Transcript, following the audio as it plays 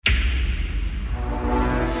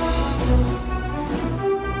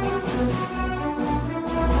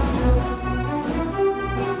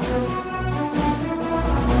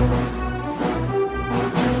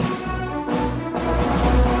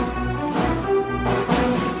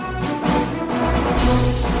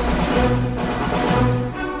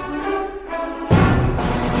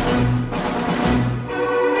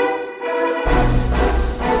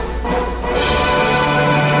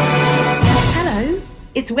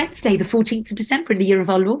Wednesday, the 14th of December in the year of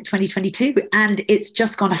our Lord, 2022. And it's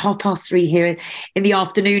just gone 3:30 here in the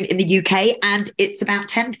afternoon in the UK. And it's about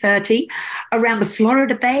 10:30 around the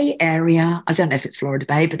Florida Bay area. I don't know if it's Florida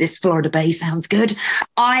Bay, but this Florida Bay sounds good.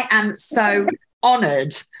 I am so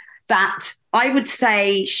honored that I would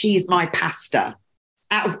say she's my pastor.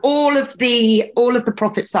 Out of all of the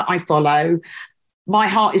prophets that I follow, my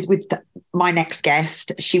heart is with my next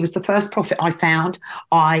guest. She was the first prophet I found.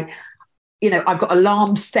 I've got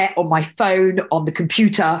alarms set on my phone, on the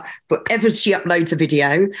computer, wherever she uploads a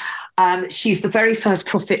video. She's the very first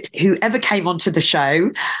prophet who ever came onto the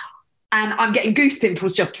show. And I'm getting goose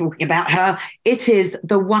pimples just talking about her. It is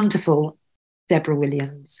the wonderful Deborah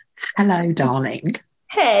Williams. Hello, darling.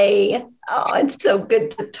 Hey, it's so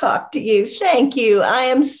good to talk to you. Thank you. I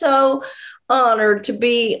am so honored to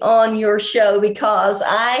be on your show because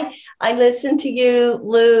I listen to you,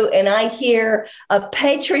 Lou, and I hear a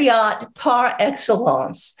patriot par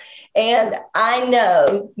excellence. And I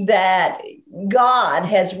know that God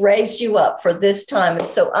has raised you up for this time. And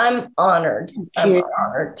so I'm honored. I'm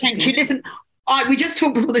honored. Thank you. Listen, we just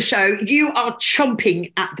talked before the show. You are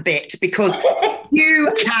chomping at the bit because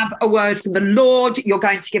you have a word from the Lord. You're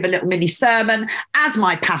going to give a little mini sermon. As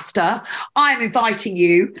my pastor, I'm inviting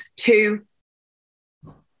you to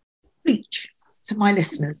preach to my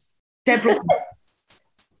listeners. Deborah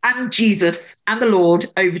and Jesus and the Lord,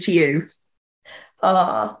 over to you.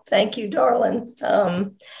 Thank you, darling.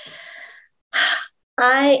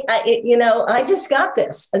 I just got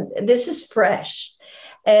this. This is fresh.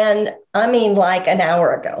 And I mean, like an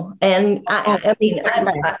hour ago. And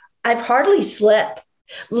I've hardly slept.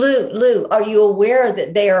 Lou, are you aware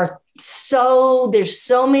that there's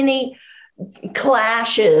so many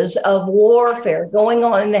clashes of warfare going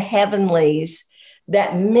on in the heavenlies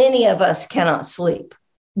that many of us cannot sleep?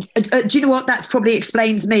 Do you know what? That probably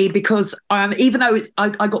explains me because even though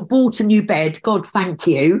I got bought a new bed, God thank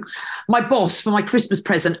you, my boss for my Christmas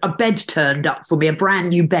present, a bed turned up for me, a brand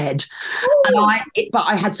new bed. Ooh. But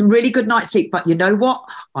I had some really good night's sleep. But you know what?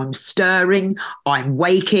 I'm stirring, I'm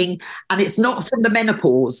waking, and it's not from the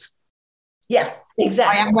menopause. Yeah,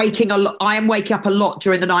 exactly. I am waking up a lot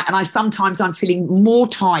during the night, and I'm feeling more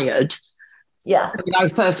tired. Yeah. Than when I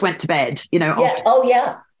first went to bed. Yeah. Oh,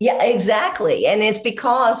 yeah. Yeah, exactly. And it's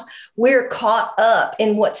because we're caught up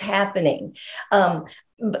in what's happening.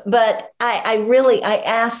 But I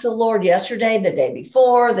asked the Lord yesterday, the day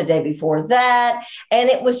before that, and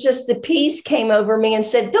it was just the peace came over me and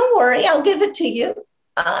said, don't worry, I'll give it to you.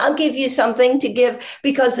 I'll give you something to give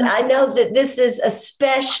because I know that this is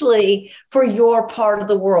especially for your part of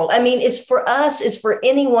the world. I mean, it's for us, it's for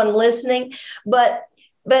anyone listening, but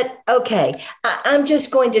okay, I'm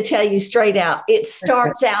just going to tell you straight out. It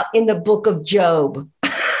starts out in the book of Job.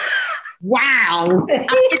 Wow.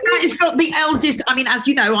 That is not the eldest. I mean, as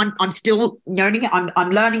you know, I'm still learning it.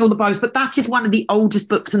 I'm learning all the Bibles, but that is one of the oldest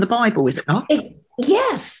books in the Bible, is it not?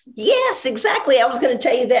 Yes, exactly. I was going to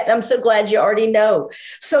tell you that. And I'm so glad you already know.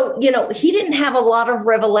 So, he didn't have a lot of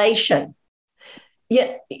revelation. You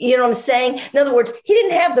know what I'm saying? In other words, he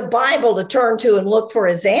didn't have the Bible to turn to and look for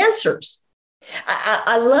his answers.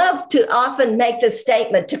 I love to often make this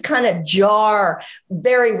statement to kind of jar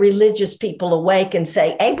very religious people awake and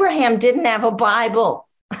say, Abraham didn't have a Bible.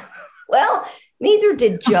 Well, neither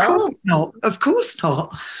did Job. Of course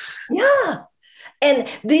not. Yeah. And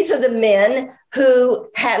these are the men who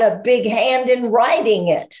had a big hand in writing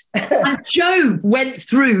it. And Job went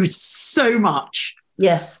through so much.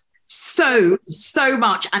 Yes. So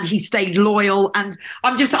much, and he stayed loyal. And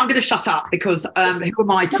I'm going to shut up because who am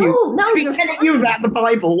I to be telling you about the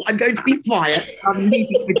Bible? I'm going to be quiet. I'm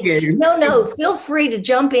leaving with you. No, feel free to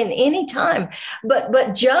jump in anytime.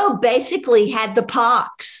 But Job basically had the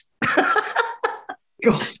pox.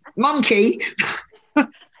 God, monkey. I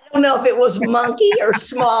don't know if it was monkey or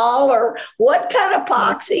small or what kind of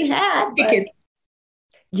pox he had.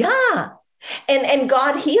 Yeah, and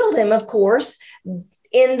God healed him, of course,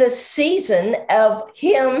 in the season of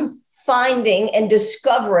him finding and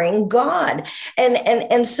discovering God.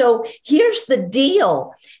 And so here's the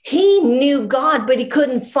deal. He knew God, but he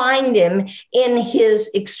couldn't find him in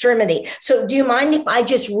his extremity. So do you mind if I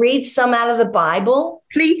just read some out of the Bible?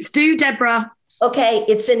 Please do, Deborah. Okay,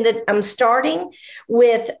 I'm starting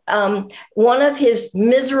with one of his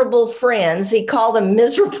miserable friends. He called them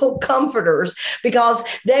miserable comforters because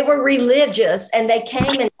they were religious and they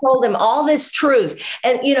came and told him all this truth.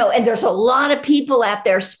 And, and there's a lot of people out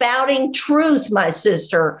there spouting truth, my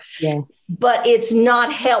sister. Yeah. but it's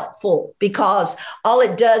not helpful because all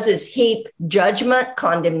it does is heap judgment,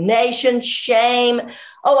 condemnation, shame.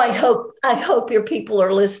 Oh, I hope your people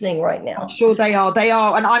are listening right now. I'm sure they are. They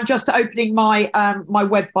are. And I'm just opening my my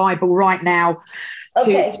web Bible right now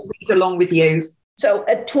to read along with you. So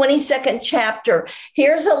a 22nd chapter,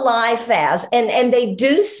 here's a life as, and they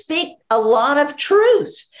do speak a lot of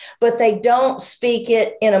truth, but they don't speak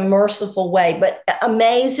it in a merciful way. But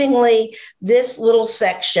amazingly, this little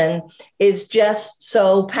section is just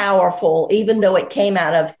so powerful, even though it came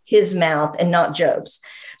out of his mouth and not Job's.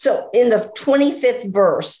 So in the 25th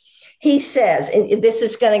verse, he says, and this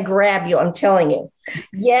is going to grab you, I'm telling you,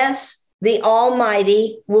 yes, the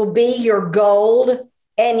Almighty will be your gold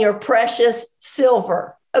and your precious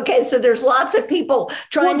silver. Okay, so there's lots of people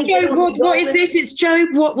trying to get what is this? It's Job.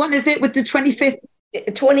 What one is it with the 25th?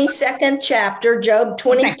 22nd chapter, Job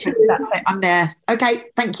 22. That's it. I'm there. Okay,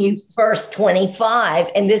 thank you. Verse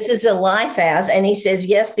 25. And this is Eliphaz. And he says,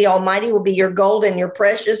 yes, the Almighty will be your gold and your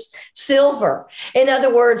precious silver. In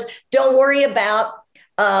other words, don't worry about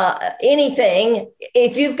anything.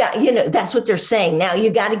 If you've got, that's what they're saying. Now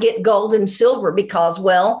you got to get gold and silver because,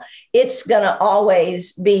 well, it's going to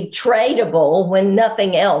always be tradable when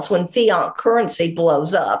nothing else, when fiat currency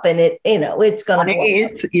blows up and it's going to blow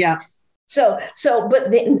up. Yeah. But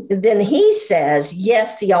then he says,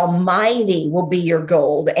 yes, the Almighty will be your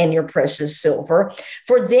gold and your precious silver,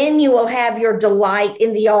 for then you will have your delight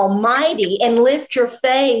in the Almighty and lift your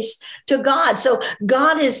face to God. So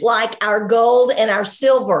God is like our gold and our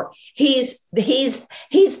silver. He's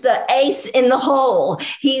the ace in the hole.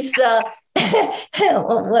 He's the,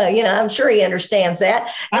 well, I'm sure he understands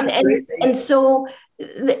that. And so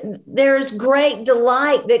there's great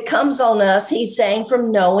delight that comes on us, he's saying,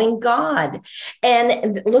 from knowing God.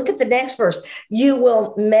 And look at the next verse. You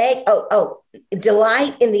will make,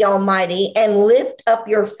 delight in the Almighty and lift up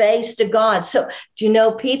your face to God. So do you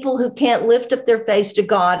know people who can't lift up their face to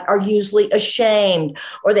God are usually ashamed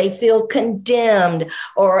or they feel condemned,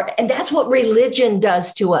 and that's what religion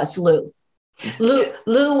does to us, Lou.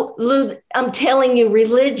 Lou, I'm telling you,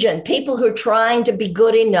 religion, people who are trying to be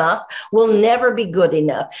good enough will never be good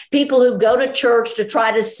enough. People who go to church to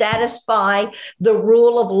try to satisfy the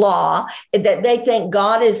rule of law, that they think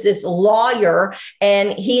God is this lawyer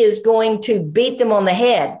and he is going to beat them on the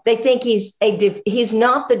head. They think he's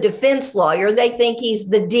not the defense lawyer. They think he's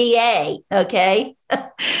the DA. Okay.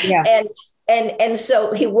 Yeah. And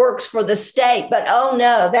so he works for the state, but oh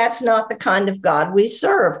no, that's not the kind of God we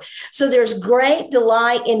serve. So there's great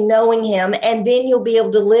delight in knowing him, and then you'll be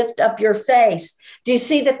able to lift up your face. Do you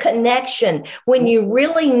see the connection? When you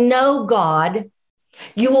really know God,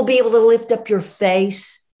 you will be able to lift up your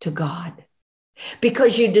face to God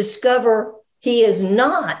because you discover he is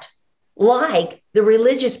not like the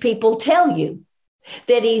religious people tell you,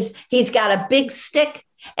 that he's got a big stick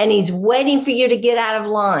and he's waiting for you to get out of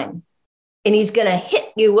line. And he's going to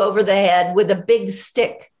hit you over the head with a big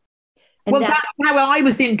stick. And that's how I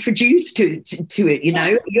was introduced to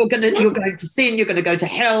it. You're going to sin. You're going to go to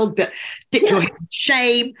hell. But dip your head in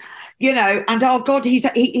shame. And oh God, he's a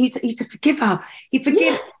forgiver. He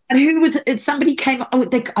forgives. Yeah. And somebody came.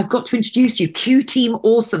 I've got to introduce you. Q Team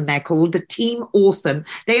Awesome. They're called the Team Awesome.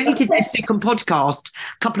 They only did their second podcast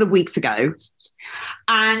a couple of weeks ago,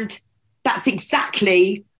 and that's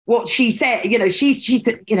exactly what she said. She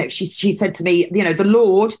said to me, the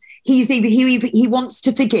Lord, he wants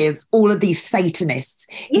to forgive all of these Satanists.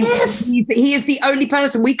 Yes. He is the only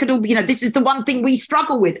person we could all, this is the one thing we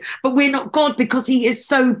struggle with, but we're not God because he is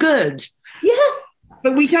so good. Yeah.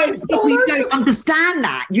 But we don't understand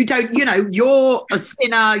that. You don't, you're a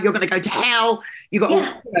sinner, you're going to go to hell.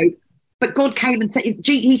 But God came and said,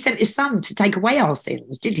 he sent his son to take away our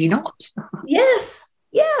sins. Did he not? Yes.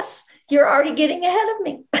 Yes. You're already getting ahead of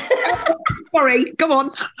me. Sorry, go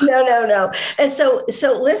on. No. And so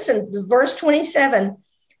listen, verse 27,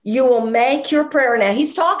 you will make your prayer. Now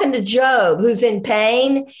he's talking to Job, who's in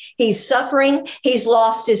pain. He's suffering. He's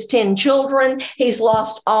lost his 10 children. He's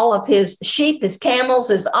lost all of his sheep, his camels,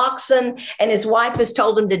 his oxen, and his wife has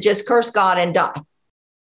told him to just curse God and die.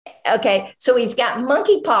 Okay, so he's got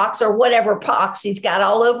monkeypox or whatever pox he's got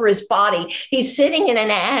all over his body. He's sitting in an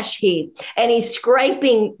ash heap and he's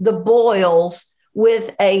scraping the boils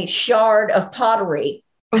with a shard of pottery.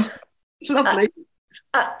 Lovely.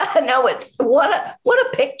 I know, it's what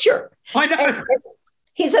a picture. I know.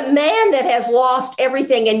 He's a man that has lost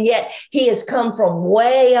everything, and yet he has come from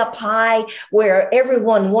way up high where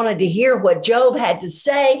everyone wanted to hear what Job had to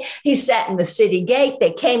say. He sat in the city gate.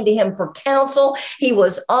 They came to him for counsel. He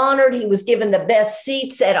was honored. He was given the best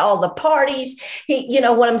seats at all the parties. You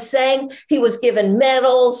know what I'm saying? He was given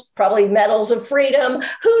medals, probably medals of freedom.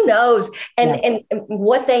 Who knows? And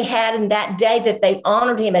what they had in that day that they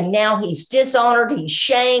honored him, and now he's dishonored. He's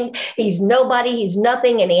shamed. He's nobody. He's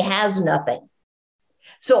nothing, and he has nothing.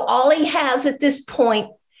 So all he has at this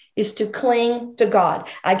point is to cling to God.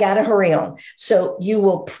 I got to hurry on. So you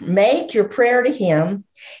will make your prayer to him.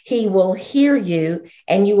 He will hear you,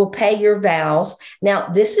 and you will pay your vows. Now,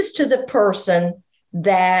 this is to the person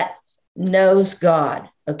that knows God,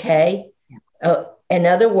 okay? In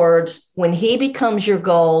other words, when he becomes your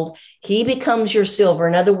gold, he becomes your silver.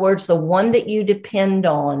 In other words, the one that you depend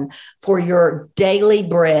on for your daily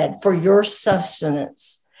bread, for your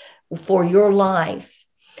sustenance, for your life.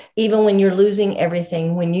 Even when you're losing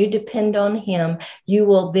everything, when you depend on him, you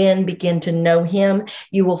will then begin to know him.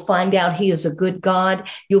 You will find out he is a good God.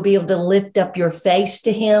 You'll be able to lift up your face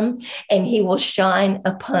to him, and he will shine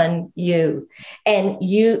upon you. And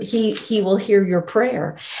he will hear your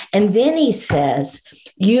prayer. And then he says,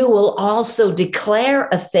 you will also declare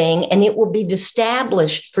a thing, and it will be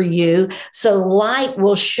established for you. So light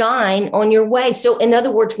will shine on your way. So in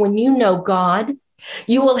other words, when you know God,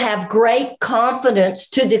 you will have great confidence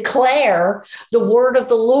to declare the word of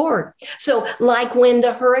the Lord. So like when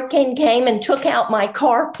the hurricane came and took out my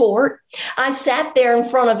carport, I sat there in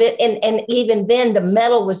front of it, and even then the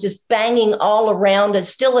metal was just banging all around. It's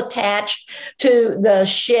still attached to the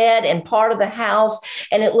shed and part of the house,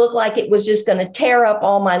 and it looked like it was just going to tear up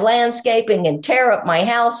all my landscaping and tear up my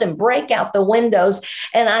house and break out the windows.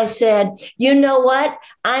 And I said, you know what?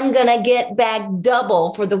 I'm going to get back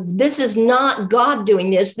double for this is not God doing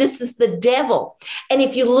this. This is the devil. And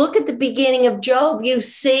if you look at the beginning of Job, you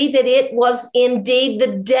see that it was indeed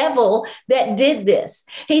the devil that did this.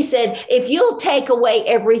 He said, if you'll take away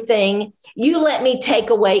everything, you let me take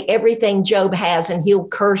away everything Job has, and he'll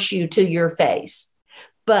curse you to your face.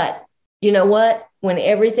 But you know what? When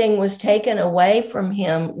everything was taken away from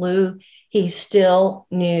him, Lou, he still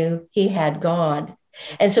knew he had God.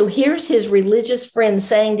 And so here's his religious friend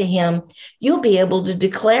saying to him, you'll be able to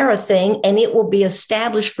declare a thing, and it will be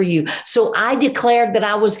established for you. So I declared that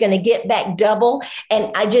I was going to get back double.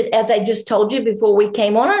 And as I just told you before we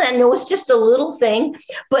came on, and I know it's just a little thing,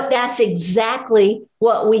 but that's exactly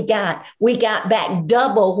what we got. We got back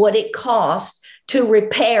double what it cost to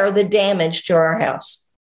repair the damage to our house.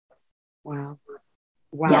 Wow.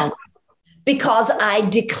 Yeah. Because I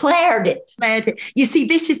declared it. You see,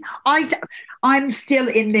 I'm still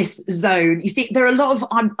in this zone. You see, there are a lot of,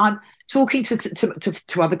 I'm talking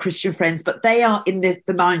to other Christian friends, but they are in the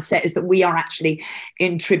mindset is that we are actually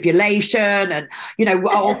in tribulation, and,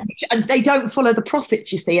 and they don't follow the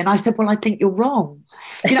prophets, you see. And I said, well, I think you're wrong.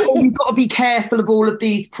 You've got to be careful of all of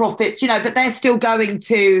these prophets, but they're still going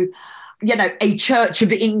to, a Church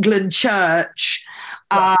of England church.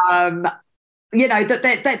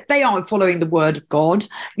 That they aren't following the word of God.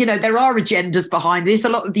 There are agendas behind this. A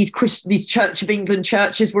lot of these Church of England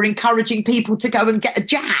churches were encouraging people to go and get a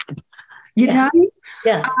jab, know?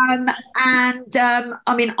 Yeah.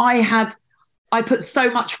 I put so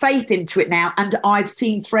much faith into it now, and I've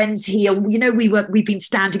seen friends heal. We've been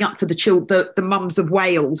standing up for the mums of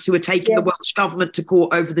Wales who are taking the Welsh government to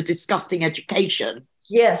court over the disgusting education.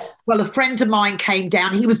 Yes. Well, a friend of mine came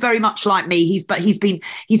down. He was very much like me. He's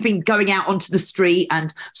been going out onto the street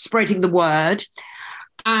and spreading the word.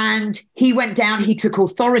 And he went down. He took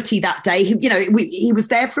authority that day. He was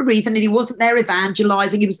there for a reason, and he wasn't there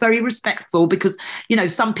evangelizing. He was very respectful because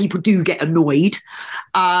some people do get annoyed.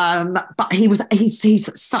 But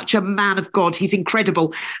he's such a man of God. He's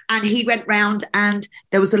incredible. And he went round, and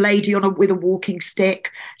there was a lady with a walking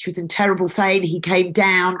stick. She was in terrible pain. He came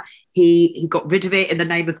down. He got rid of it in the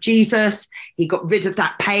name of Jesus. He got rid of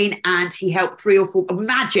that pain, and he helped 3 or 4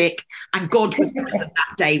 magic. And God was present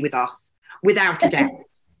that day with us, without a doubt.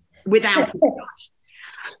 Without a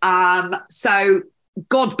doubt. So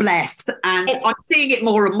God bless. And I'm seeing it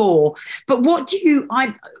more and more. But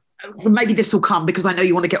maybe this will come because I know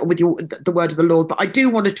you want to get on with the word of the Lord, but I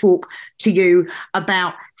do want to talk to you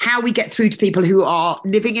about how we get through to people who are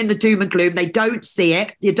living in the doom and gloom. They don't see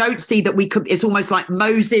it. You don't see that it's almost like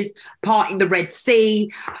Moses parting the Red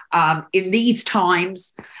Sea in these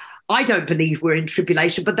times. I don't believe we're in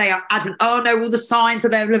tribulation, but they are adamant, oh no, all the signs are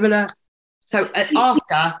there, blah, blah, blah. So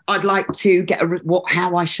after, I'd like to get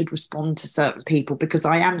how I should respond to certain people, because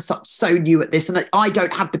I am so new at this, and I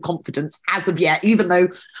don't have the confidence as of yet, even though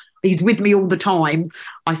he's with me all the time.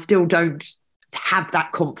 I still don't have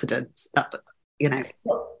that confidence that, you know.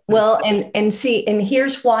 Well, and see, and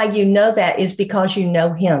here's why you know that is because you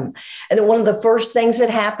know him. And one of the first things that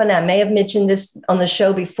happened, I may have mentioned this on the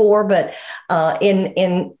show before, but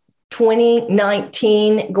in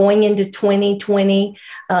 2019, going into 2020,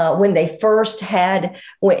 when they first had,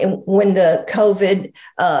 when the COVID,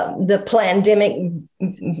 the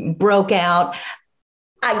pandemic broke out,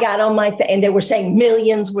 I got on and they were saying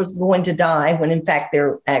millions was going to die when in fact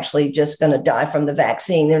they're actually just going to die from the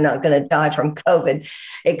vaccine. They're not going to die from COVID,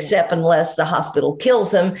 except unless the hospital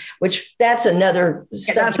kills them, which that's another.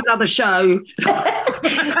 That's another show.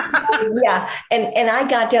 Yeah. And I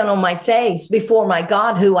got down on my face before my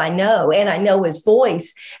God, who I know, and I know his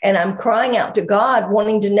voice. And I'm crying out to God,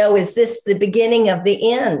 wanting to know, is this the beginning of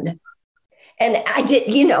the end? And I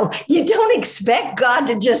did, you don't expect God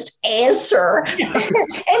to just answer. And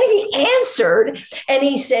he answered and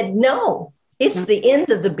he said, no, it's the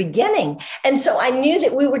end of the beginning. And so I knew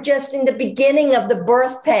that we were just in the beginning of the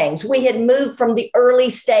birth pangs. We had moved from the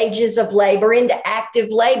early stages of labor into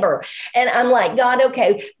active labor. And I'm like, God,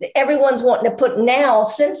 okay, everyone's wanting to put now,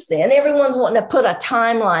 since then, everyone's wanting to put a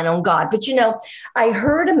timeline on God. But, I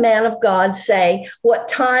heard a man of God say what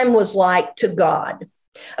time was like to God.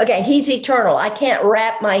 Okay, he's eternal. I can't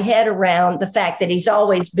wrap my head around the fact that he's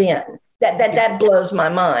always been. That blows my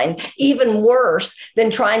mind. Even worse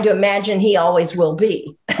than trying to imagine he always will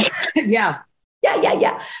be. Yeah.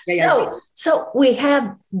 So we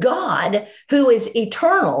have God who is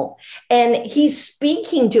eternal, and he's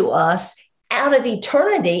speaking to us out of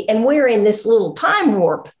eternity, and we're in this little time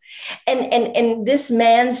warp. And this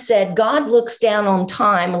man said, God looks down on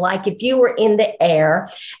time like if you were in the air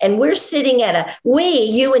and we're sitting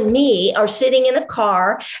you and me are sitting in a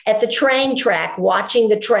car at the train track watching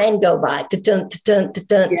the train go by.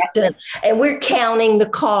 And we're counting the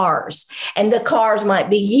cars, and the cars might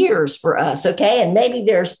be years for us. Okay. And maybe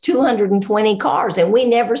there's 220 cars and we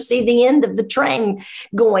never see the end of the train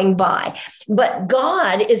going by. But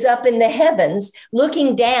God is up in the heavens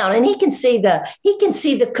looking down, and he can see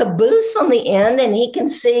the caboose on the end, and he can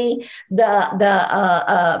see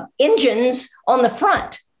the engines on the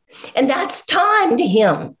front. And that's time to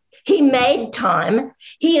him. He made time.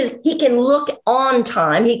 He can look on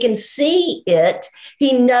time. He can see it.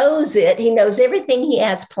 He knows it. He knows everything he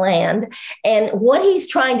has planned. And what he's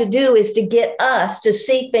trying to do is to get us to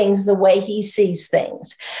see things the way he sees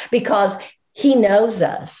things, because he knows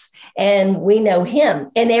us and we know him.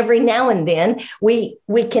 And every now and then we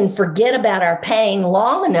can forget about our pain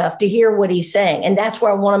long enough to hear what he's saying. And that's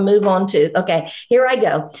where I want to move on to. Okay, here I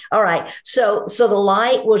go. All right. So the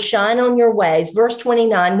light will shine on your ways. Verse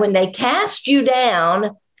 29, when they cast you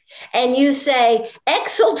down and you say,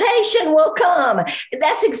 exaltation will come.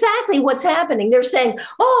 That's exactly what's happening. They're saying,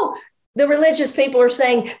 oh, the religious people are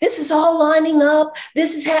saying, this is all lining up.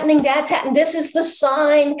 This is happening. That's happening. This is the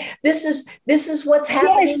sign. This is what's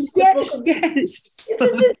happening. Yes.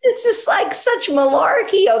 This is like such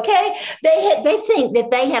malarkey, okay? They think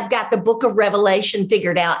that they have got the book of Revelation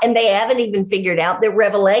figured out, and they haven't even figured out that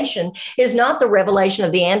Revelation is not the revelation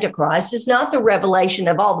of the Antichrist. It's not the revelation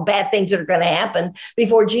of all the bad things that are going to happen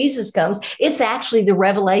before Jesus comes. It's actually the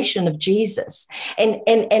revelation of Jesus. And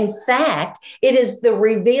in fact, it is the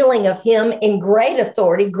revealing of him in great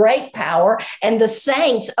authority, great power, and the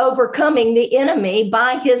saints overcoming the enemy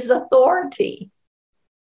by his authority.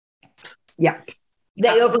 Yeah.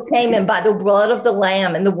 They overcame him by the blood of the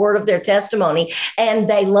Lamb and the word of their testimony, and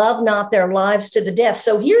they love not their lives to the death.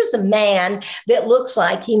 So here's a man that looks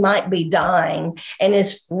like he might be dying, and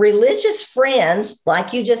his religious friends,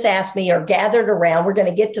 like you just asked me, are gathered around. We're going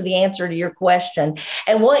to get to the answer to your question.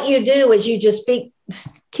 And what you do is you just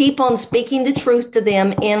keep on speaking the truth to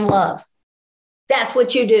them in love. That's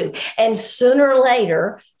what you do. And sooner or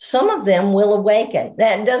later, some of them will awaken.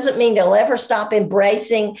 That doesn't mean they'll ever stop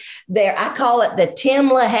embracing I call it the Tim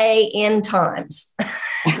LaHaye end times.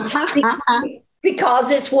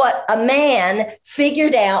 Because it's what a man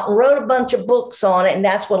figured out and wrote a bunch of books on it. And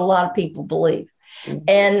that's what a lot of people believe.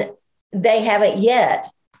 And they haven't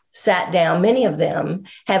yet sat down. Many of them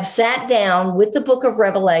have sat down with the book of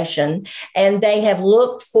Revelation, and they have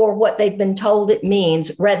looked for what they've been told it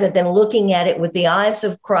means, rather than looking at it with the eyes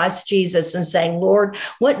of Christ Jesus and saying, Lord,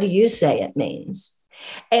 what do you say it means?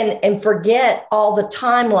 And forget all the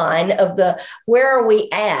timeline of where are we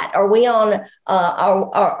at? Are we on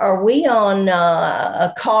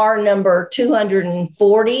a car number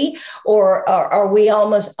 240, or are we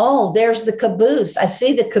almost? Oh, there's the caboose. I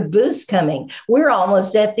see the caboose coming. We're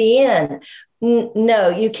almost at the end. No,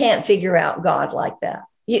 you can't figure out God like that.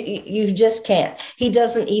 You just can't. He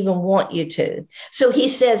doesn't even want you to. So he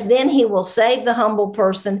says, then he will save the humble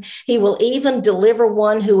person. He will even deliver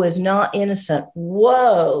one who is not innocent.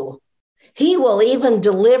 Whoa. He will even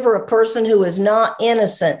deliver a person who is not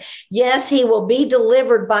innocent. Yes, he will be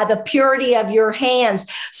delivered by the purity of your hands.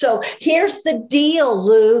 So here's the deal,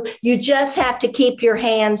 Lou. You just have to keep your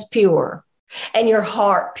hands pure and your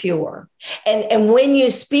heart pure. And when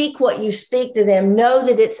you speak what you speak to them, know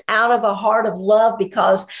that it's out of a heart of love,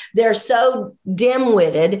 because they're so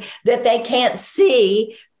dim-witted that they can't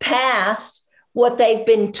see past what they've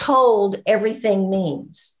been told everything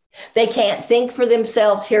means. They can't think for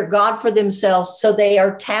themselves, hear God for themselves. So they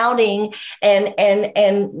are touting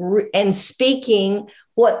and speaking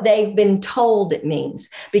what they've been told it means,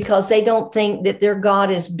 because they don't think that their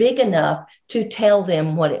God is big enough to tell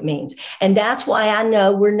them what it means. And that's why I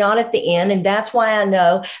know we're not at the end. And that's why I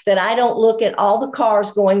know that I don't look at all the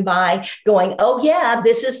cars going by going, oh yeah,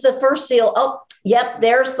 this is the first seal. Oh, yep,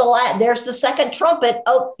 there's the second trumpet.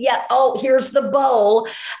 Oh, yeah. Oh, here's the bowl.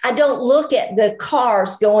 I don't look at the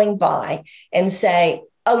cars going by and say,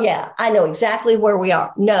 oh, yeah, I know exactly where we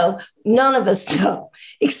are. No, none of us know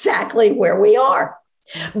exactly where we are.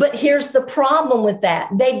 But here's the problem with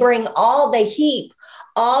that. They heap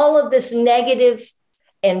all of this negative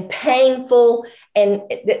and painful, and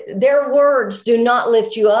their words do not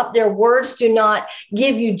lift you up. Their words do not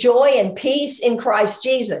give you joy and peace in Christ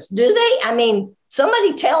Jesus. Do they? I mean,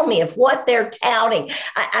 somebody tell me if what they're touting.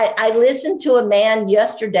 I listened to a man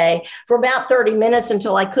yesterday for about 30 minutes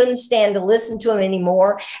until I couldn't stand to listen to him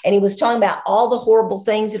anymore. And he was talking about all the horrible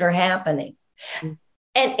things that are happening.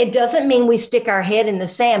 And it doesn't mean we stick our head in the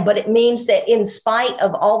sand, but it means that in spite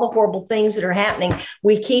of all the horrible things that are happening,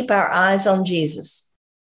 we keep our eyes on Jesus.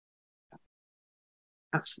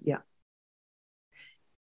 Absolutely. Yeah.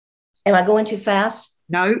 Am I going too fast?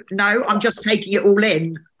 No, I'm just taking it all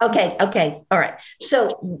in. Okay. All right.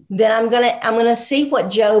 So then I'm gonna see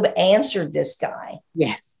what Job answered this guy.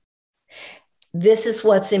 Yes. This is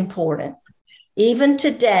what's important. Even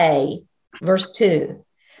today, verse 2,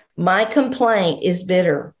 my complaint is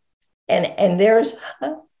bitter. And there's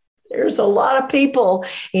a lot of people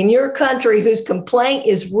in your country whose complaint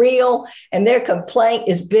is real and their complaint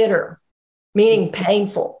is bitter, meaning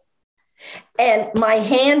painful. And my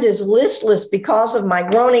hand is listless because of my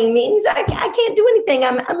groaning, means I can't do anything.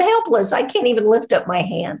 I'm helpless. I can't even lift up my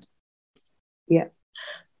hand. Yeah.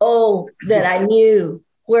 Oh, that I knew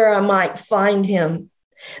where I might find him,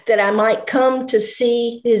 that I might come to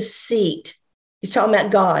see his seat. He's talking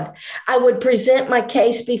about God. I would present my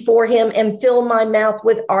case before him and fill my mouth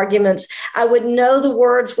with arguments. I would know the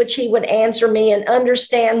words which he would answer me and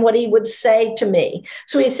understand what he would say to me.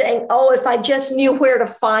 So he's saying, oh, if I just knew where to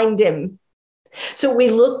find him. So we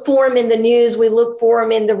look for him in the news. We look for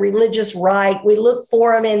him in the religious right. We look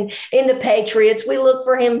for him in the patriots. We look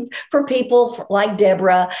for him for people like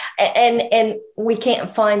Deborah, and we can't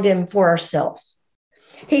find him for ourselves.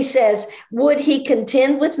 He says, would he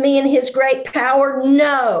contend with me in his great power?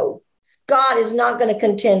 No, God is not going to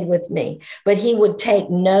contend with me, but he would take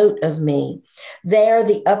note of me. There,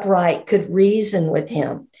 the upright could reason with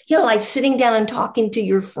him. You know, like sitting down and talking to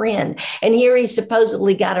your friend. And here he's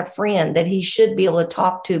supposedly got a friend that he should be able to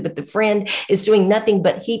talk to, but the friend is doing nothing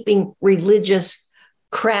but heaping religious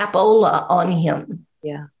crapola on him.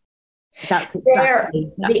 Yeah. That's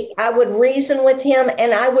exactly. I would reason with him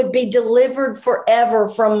and I would be delivered forever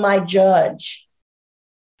from my judge.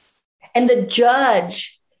 And the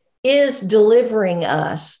judge is delivering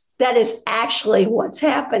us. That is actually what's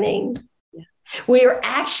happening. Yeah. We are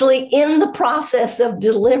actually in the process of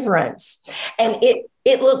deliverance. And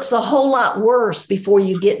it looks a whole lot worse before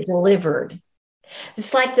you get delivered.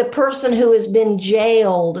 It's like the person who has been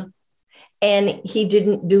jailed and he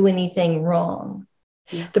didn't do anything wrong.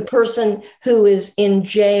 Yeah. The person who is in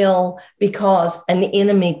jail because an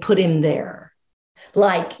enemy put him there.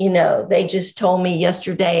 Like, you know, they just told me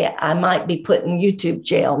yesterday I might be put in YouTube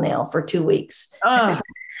jail now for 2 weeks. Oh.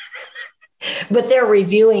 But they're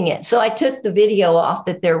reviewing it. So I took the video off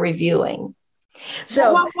that they're reviewing.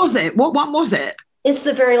 So what was it? What one was it? It's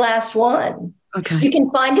the very last one. Okay. You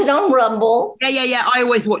can find it on Rumble. Yeah. I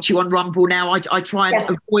always watch you on Rumble now. I try and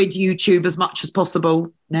avoid YouTube as much as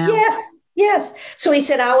possible now. Yes. So he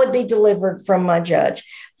said, I would be delivered from my judge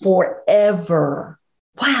forever.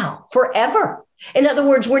 Wow, forever. In other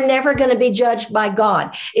words, we're never going to be judged by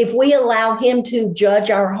God if we allow him to judge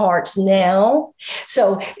our hearts now.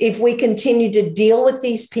 So if we continue to deal with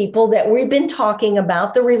these people that we've been talking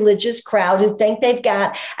about, the religious crowd who think they've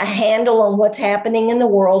got a handle on what's happening in the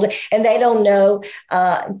world and they don't know,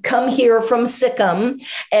 come here from Sikkim,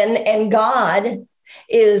 and God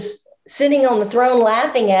is sitting on the throne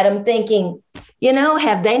laughing at him, thinking,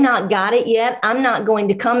 have they not got it yet? I'm not going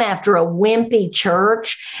to come after a wimpy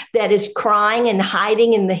church that is crying and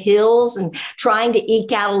hiding in the hills and trying to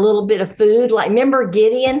eke out a little bit of food. Like, remember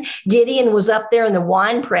Gideon? Gideon was up there in the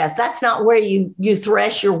wine press. That's not where you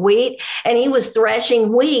thresh your wheat. And he was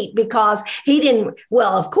threshing wheat because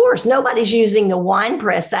of course, nobody's using the wine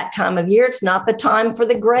press that time of year. It's not the time for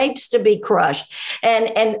the grapes to be crushed.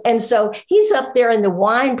 And so he's up there in the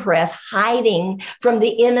wine press hiding from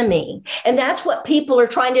the enemy. And that's what people are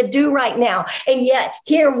trying to do right now. And yet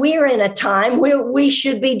here we're in a time where we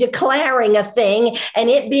should be declaring a thing and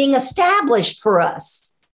it being established for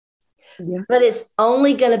us. Yeah. But it's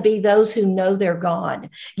only going to be those who know their God.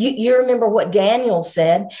 You remember what Daniel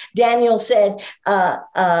said? Daniel said,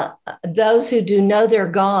 those who do know their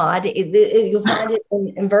God, you'll find it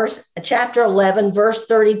in chapter 11, verse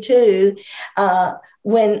 32,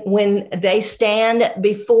 when they stand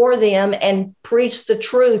before them and preach the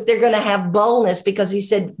truth, they're going to have boldness, because he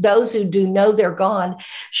said, those who do know their God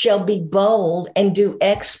shall be bold and do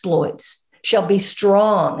exploits, shall be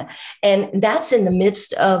strong. And that's in the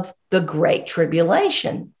midst of the great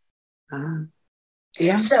tribulation.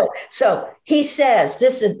 Yeah. So he says,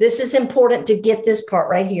 this is important to get this part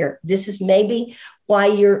right here. This is maybe why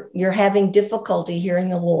you're having difficulty hearing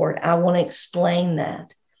the Lord. I want to explain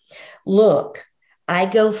that. Look, I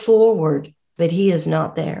go forward, but he is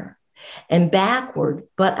not there, and backward,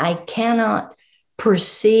 but I cannot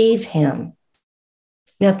perceive him.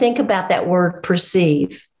 Now think about that word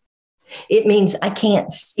perceive. It means I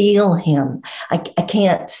can't feel him. I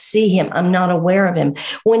can't see him. I'm not aware of him.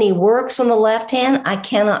 When he works on the left hand, I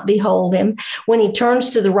cannot behold him. When he turns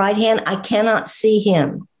to the right hand, I cannot see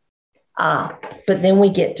him. But then we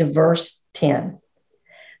get to verse 10.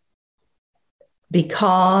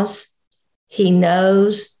 Because he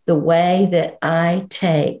knows the way that I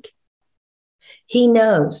take. He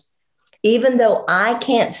knows. Even though I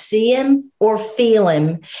can't see him or feel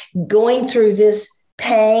him going through this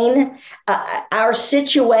pain, our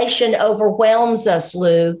situation overwhelms us,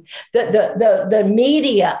 Lou. The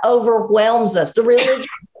media overwhelms us, the religious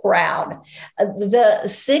crowd, the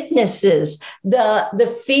sicknesses,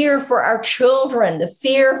 the fear for our children, the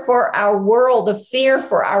fear for our world, the fear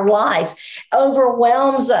for our life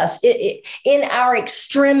overwhelms us. In our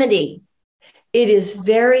extremity, it is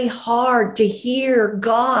very hard to hear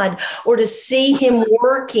God or to see him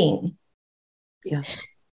working. Yeah.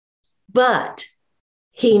 But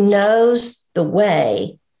he knows the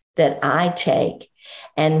way that I take.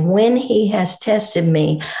 And when he has tested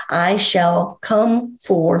me, I shall come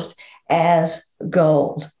forth as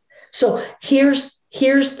gold. So here's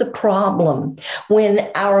the problem.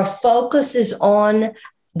 When our focus is on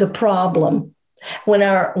the problem, when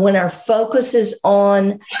our focus is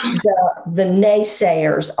on the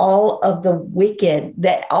naysayers, all of the wicked,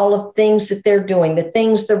 that all of things that they're doing, the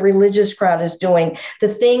things the religious crowd is doing,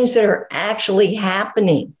 the things that are actually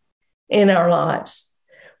happening in our lives,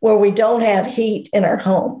 where we don't have heat in our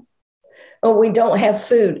home, or we don't have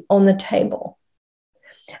food on the table.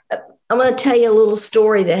 I'm going to tell you a little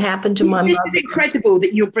story that happened to my mother. This is incredible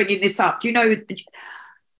that you're bringing this up. Do you know?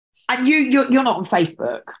 And you're not on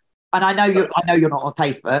Facebook, and I know you're not on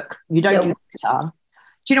Facebook. You don't do Twitter.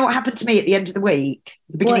 Do you know what happened to me at the end of the week?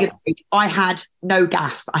 The beginning of the week, I had no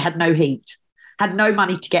gas. I had no heat. Had no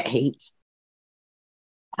money to get heat.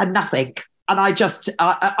 Had nothing. And I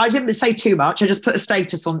didn't say too much. I just put a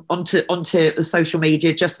status onto the social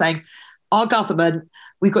media, just saying, our government,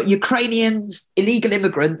 we've got Ukrainians, illegal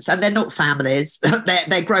immigrants, and they're not families.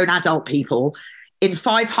 they're grown adult people in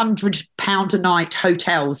 £500 a night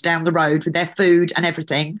hotels down the road with their food and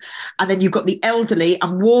everything. And then you've got the elderly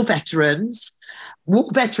and war veterans. War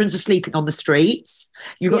veterans are sleeping on the streets.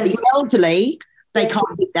 You've got the elderly, they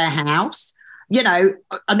can't leave their house. You know,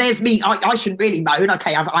 and there's me, I shouldn't really moan.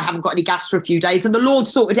 Okay, I haven't got any gas for a few days. And the Lord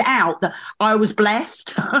sorted it out. I was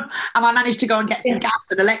blessed and I managed to go and get some gas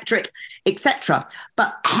and electric, etc.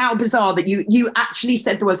 But how bizarre that you actually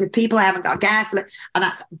said there was, if people haven't got gas, and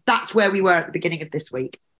that's where we were at the beginning of this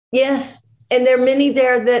week. Yes. And there are many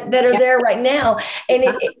there that are there right now.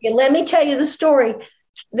 And let me tell you the story.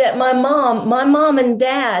 That my mom and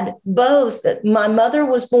dad both, that my mother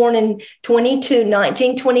was born in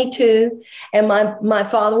 1922, and my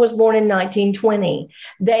father was born in 1920.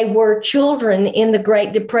 They were children in the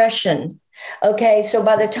Great Depression. Okay, so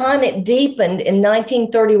by the time it deepened in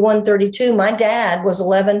 1931, 32, my dad was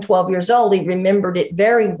 11, 12 years old. He remembered it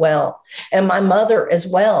very well, and my mother as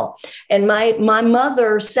well. And my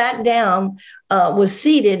mother sat down, was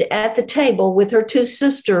seated at the table with her two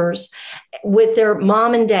sisters, with their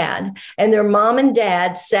mom and dad. And their mom and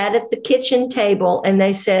dad sat at the kitchen table, and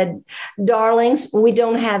they said, "Darlings, we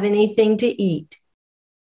don't have anything to eat.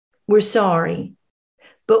 We're sorry,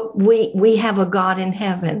 but we have a God in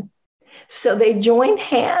heaven." So they joined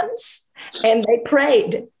hands and they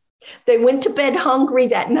prayed. They went to bed hungry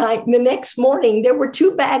that night. And the next morning, there were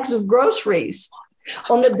 2 bags of groceries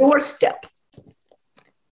on the doorstep.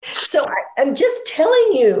 So I'm just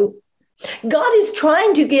telling you, God is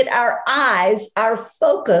trying to get our eyes, our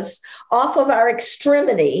focus off of our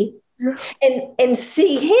extremity and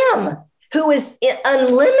see Him who is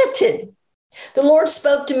unlimited. The Lord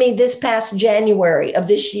spoke to me this past January of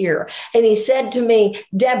this year, and He said to me,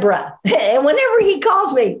 "Deborah," and whenever He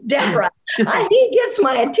calls me Deborah, He gets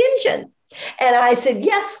my attention. And I said,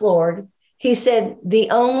 "Yes, Lord." He said, "The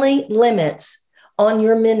only limits on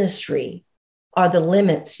your ministry are the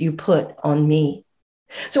limits you put on me."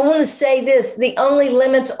 So I want to say this: the only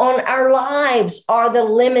limits on our lives are the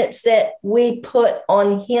limits that we put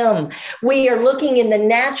on Him. We are looking in the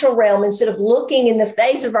natural realm instead of looking in the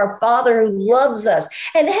face of our Father who loves us.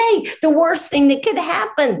 And hey, the worst thing that could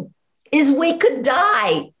happen is we could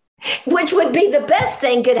die, which would be the best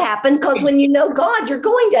thing could happen, because when you know God, you're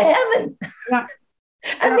going to heaven. Yeah.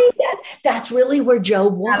 I mean, that's really where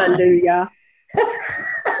Job was. Hallelujah.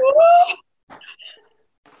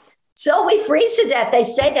 So we freeze to death. They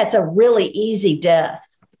say that's a really easy death.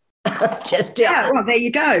 Just well, there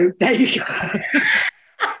you go. There you go.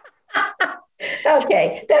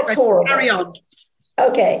 Okay, that's horrible. Carry on.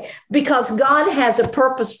 Okay, because God has a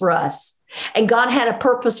purpose for us. And God had a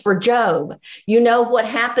purpose for Job. You know what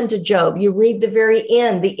happened to Job. You read the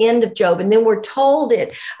end of Job. And then we're told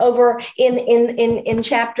it over in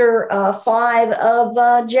chapter 5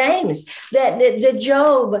 of James, that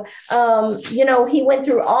Job, he went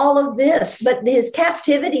through all of this, but his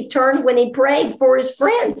captivity turned when he prayed for his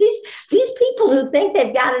friends. These people who think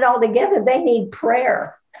they've got it all together, they need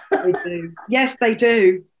prayer. They do. Yes, they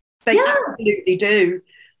do. They absolutely do.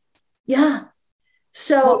 Yeah.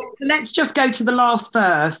 So let's just go to the last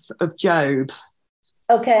verse of Job.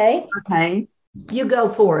 Okay. You go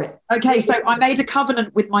for it. Okay, so I made a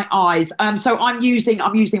covenant with my eyes. So I'm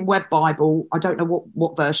using Web Bible. I don't know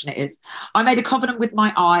what version it is. I made a covenant with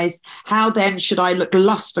my eyes. How then should I look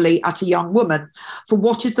lustfully at a young woman? For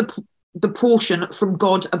what is the portion from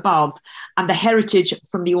God above, and the heritage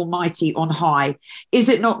from the Almighty on high? Is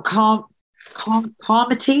it not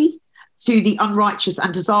calamity to the unrighteous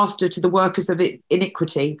and disaster to the workers of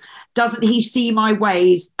iniquity? Doesn't He see my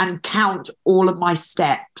ways and count all of my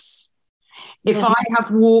steps? Yes. If I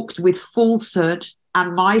have walked with falsehood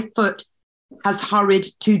and my foot has hurried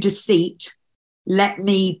to deceit, let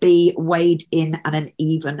me be weighed in an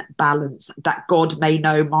even balance, that God may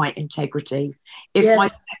know my integrity. If my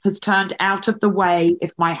step has turned out of the way,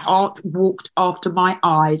 if my heart walked after my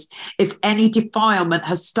eyes, if any defilement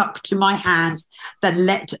has stuck to my hands, then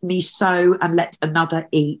let me sow and let another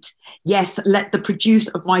eat. Yes, let the produce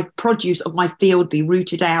of my field be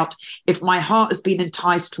rooted out. If my heart has been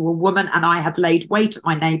enticed to a woman and I have laid wait at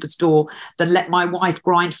my neighbour's door, then let my wife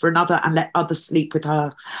grind for another and let others sleep with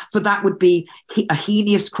her. For that would be a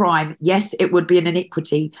heinous crime. Yes, it would be an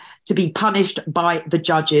iniquity to be punished by the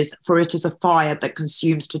judges, for it is a fire that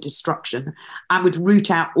consumes to destruction and would root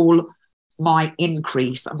out all my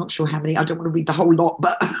increase. I'm not sure how many, I don't want to read the whole lot,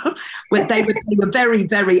 but they were very,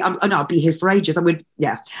 very, I'll be here for ages.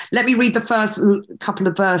 Let me read the first couple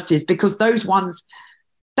of verses, because those ones,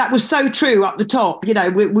 that was so true up the top.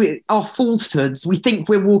 We are falsehoods. We think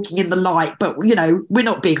we're walking in the light, but, we're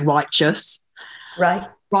not being righteous.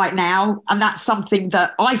 Right now. And that's something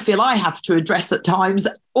that I feel I have to address at times,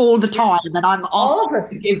 all the time. And I'm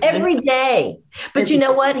asking every day. But you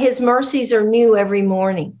know what? His mercies are new every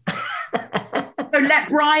morning. So let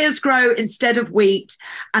briars grow instead of wheat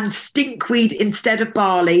and stinkweed instead of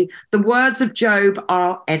barley. The words of Job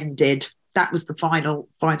are ended. That was the final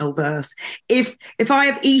verse. If I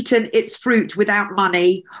have eaten its fruit without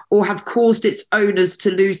money, or have caused its owners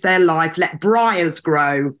to lose their life, let briars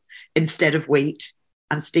grow instead of wheat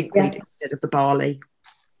and stinkweed instead of the barley.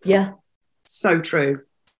 Yeah. So true.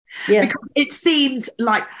 Yeah. Because it seems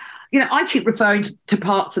like, I keep referring to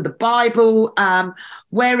parts of the Bible.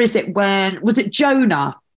 Where is it? Was it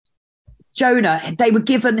Jonah? They were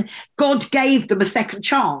given, God gave them a second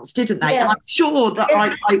chance, didn't they? Yes. And I'm sure that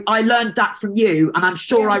I learned that from you, and I'm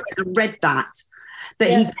sure I read that that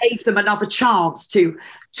he gave them another chance to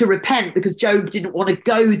repent, because Job didn't want to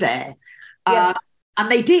go there. And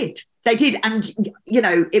they did. They did. And,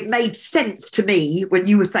 it made sense to me when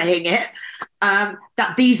you were saying it,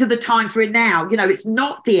 that these are the times we're in now. It's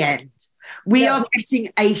not the end. We are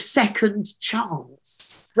getting a second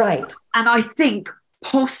chance. Right. And I think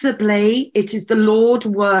possibly it is the Lord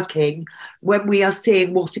working when we are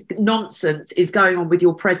seeing what nonsense is going on with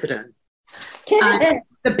your president. And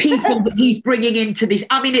the people that he's bringing into this.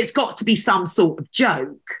 I mean, it's got to be some sort of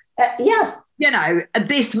joke.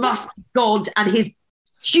 This must be God and his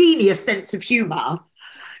genius sense of humor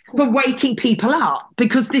for waking people up,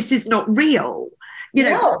 because this is not real.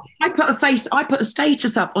 I put a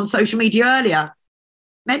status up on social media earlier.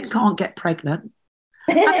 Men can't get pregnant.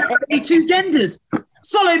 And there are only two genders.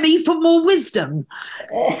 Follow me for more wisdom.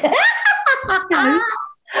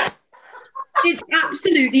 It's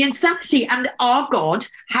absolutely insanity. And our God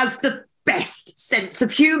has the best sense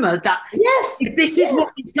of humor, that if this is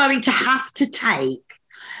what it's going to have to take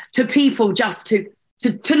to people just to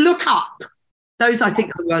look up. Those, I think,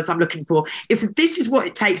 are the words I'm looking for. If this is what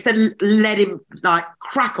it takes, then let him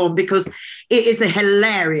crack on, because it is a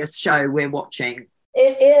hilarious show we're watching.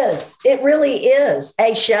 It is. It really is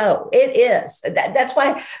a show. It is. That's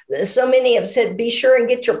why so many have said, be sure and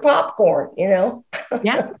get your popcorn,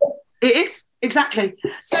 Yeah, it is. Exactly.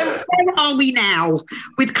 So where are we now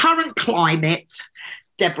with current climate,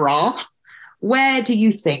 Deborah? Where do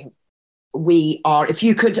you think we are? If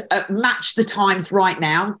you could match the times right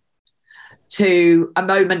now to a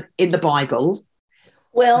moment in the Bible.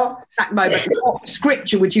 Well, that moment, what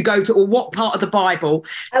scripture would you go to, or what part of the Bible?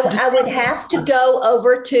 I would have to go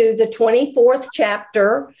over to the 24th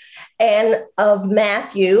chapter of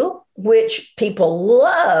Matthew, which people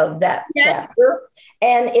love that chapter.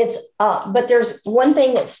 And it's, but there's one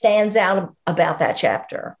thing that stands out about that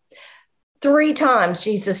chapter. 3 times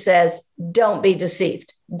Jesus says, don't be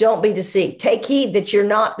deceived. Don't be deceived. Take heed that you're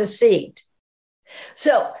not deceived.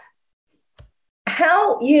 So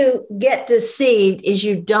how you get deceived is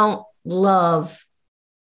you don't love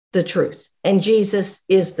the truth. And Jesus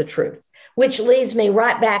is the truth, which leads me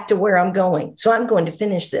right back to where I'm going. So I'm going to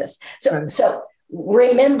finish this. So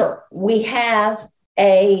remember, we have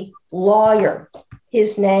a lawyer.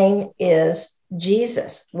 His name is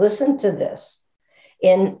Jesus. Listen to this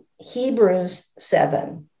in Hebrews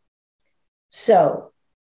 7. So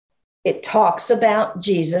it talks about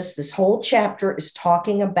Jesus. This whole chapter is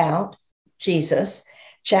talking about Jesus.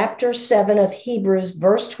 Chapter 7 of Hebrews,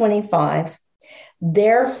 verse 25.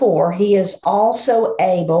 Therefore, he is also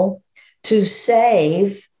able to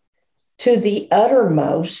save to the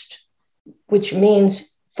uttermost, which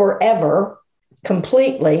means forever,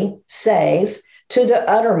 completely save to the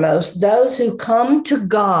uttermost those who come to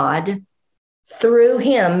God through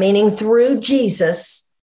him, meaning through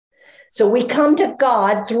Jesus. So we come to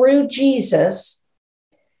God through Jesus,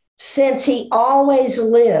 since he always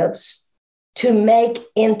lives to make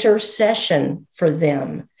intercession for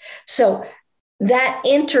them. So that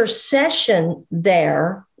intercession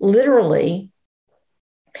there literally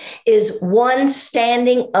is one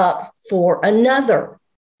standing up for another.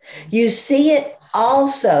 You see it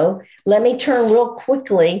also. Let me turn real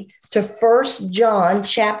quickly to 1 John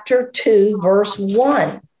chapter 2, verse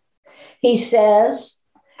 1. He says,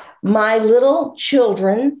 my little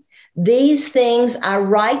children, these things I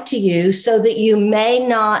write to you so that you may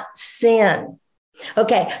not sin.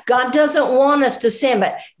 Okay, God doesn't want us to sin,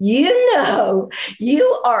 but you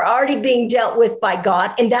are already being dealt with by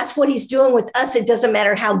God, and that's what he's doing with us. It doesn't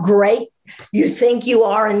matter how great you think you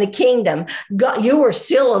are in the kingdom. God, you are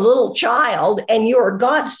still a little child, and you are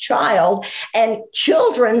God's child, and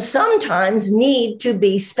children sometimes need to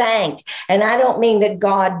be spanked. And I don't mean that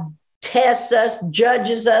God tests us,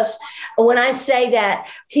 judges us. When I say that,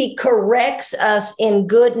 he corrects us in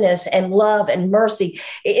goodness and love and mercy.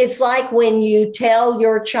 It's like when you tell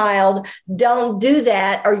your child, don't do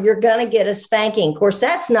that or you're going to get a spanking. Of course,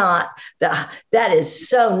 that is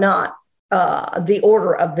so not the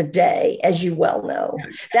order of the day, as you well know.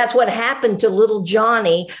 That's what happened to little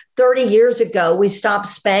Johnny 30 years ago. We stopped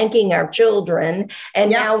spanking our children, and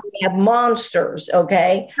now we have monsters.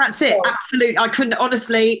 Okay, that's it. Absolutely, I couldn't.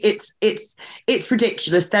 Honestly, it's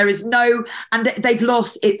ridiculous. There is no, and they've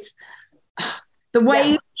lost. It's the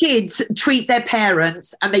way kids treat their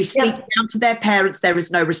parents, and they speak down to their parents. There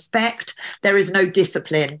is no respect. There is no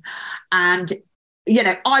discipline, and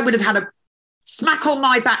I would have had a smack on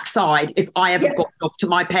my backside if I ever got off to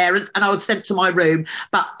my parents and I was sent to my room,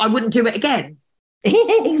 but I wouldn't do it again.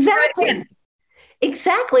 Exactly.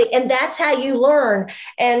 And that's how you learn.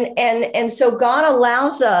 And so God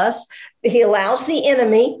allows us, he allows the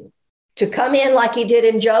enemy to come in like he did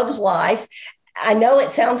in Job's life. I know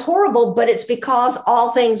it sounds horrible, but it's because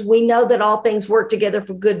we know that all things work together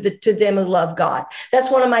for good to them who love God. That's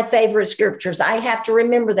one of my favorite scriptures. I have to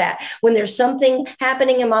remember that when there's something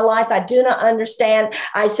happening in my life I do not understand,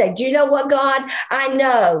 I say, do you know what, God? I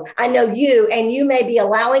know you, and you may be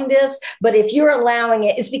allowing this, but if you're allowing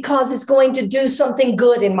it, it's because it's going to do something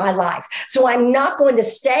good in my life. So I'm not going to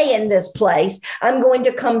stay in this place. I'm going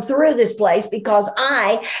to come through this place because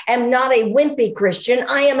I am not a wimpy Christian.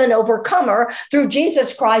 I am an overcomer through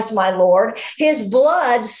Jesus Christ, my Lord. His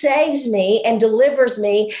blood saves me and delivers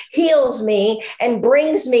me, heals me, and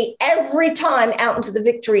brings me every time out into the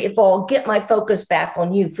victory if I'll get my focus back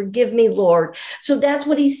on you. Forgive me, Lord. So that's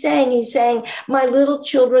what he's saying. He's saying, my little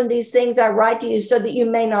children, these things I write to you so that you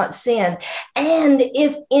may not sin. And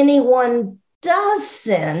if anyone does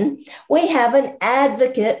sin, we have an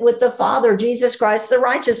advocate with the Father, Jesus Christ the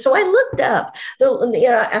righteous. So I looked up,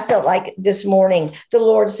 I felt like this morning, the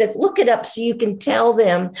Lord said, look it up so you can tell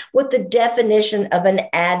them what the definition of an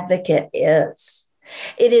advocate is.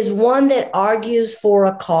 It is one that argues for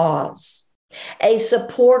a cause, a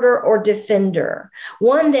supporter or defender,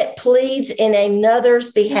 one that pleads in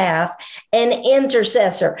another's behalf, an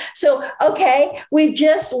intercessor. So, okay, we've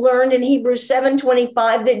just learned in Hebrews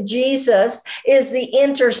 7:25 that Jesus is the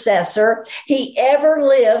intercessor. He ever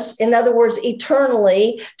lives, in other words,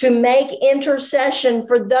 eternally, to make intercession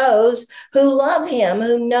for those who love him,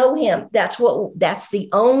 who know him. That's the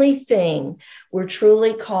only thing we're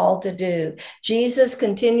truly called to do. Jesus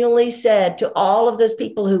continually said to all of those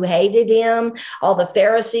people who hated him, all the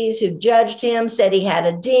Pharisees who judged him, said he had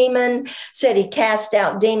a demon, said he cast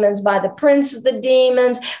out demons by the prince of the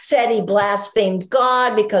demons, said he blasphemed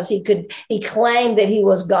God because he claimed that he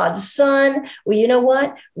was God's son. Well, you know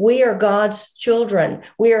what? We are God's children.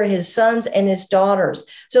 We are his sons and his daughters.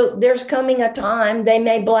 So there's coming a time they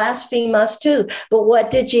may blaspheme us too. But what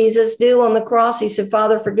did Jesus do on the cross? He said,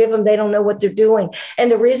 Father, forgive them. They don't know what they're doing.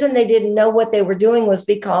 And the reason they didn't know what they were doing was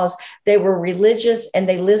because they were religious and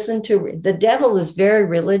they listened to the devil is very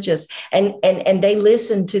religious and they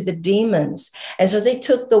listened to the demons. And so they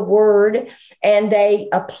took the word and they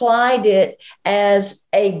applied it as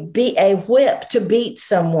a whip to beat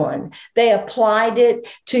someone. They applied it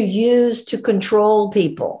to use to control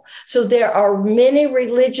people. So there are many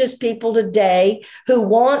religious people today who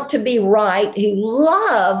want to be right,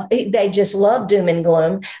 they just love doom and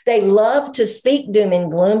gloom. They love to speak doom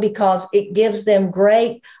and gloom because it gives them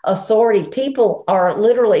great authority. People are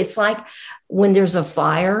literally, it's like when there's a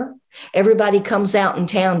fire, everybody comes out in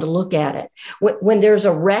town to look at it. When there's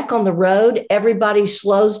a wreck on the road, everybody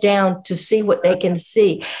slows down to see what they can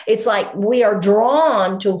see. It's like we are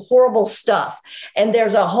drawn to horrible stuff. And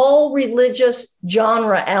there's a whole religious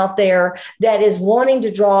genre out there that is wanting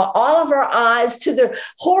to draw all of our eyes to the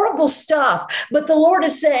horrible stuff. But the Lord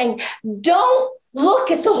is saying, don't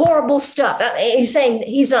look at the horrible stuff.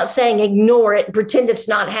 He's not saying ignore it, pretend it's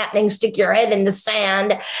not happening, stick your head in the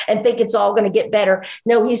sand and think it's all going to get better.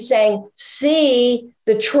 No, he's saying, see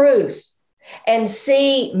the truth and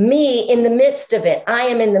see me in the midst of it. I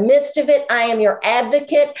am in the midst of it. I am your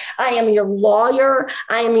advocate. I am your lawyer.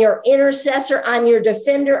 I am your intercessor. I'm your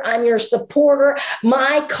defender. I'm your supporter.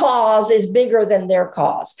 My cause is bigger than their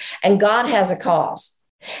cause. And God has a cause.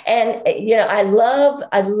 And, I love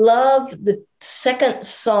the second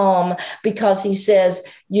Psalm because he says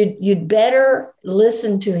you'd better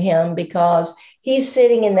listen to him because he's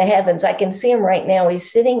sitting in the heavens. I can see him right now.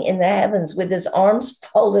 He's sitting in the heavens with his arms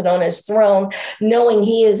folded on his throne, knowing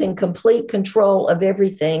he is in complete control of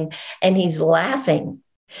everything. And he's laughing.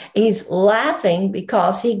 He's laughing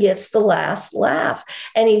because he gets the last laugh.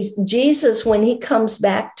 And Jesus, when he comes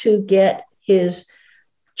back to get his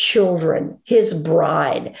children, his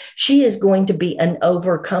bride, she is going to be an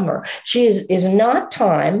overcomer. She is not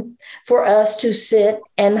time for us to sit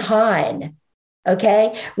and hide.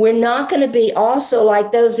 Okay, we're not going to be also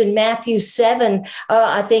like those in Matthew 7,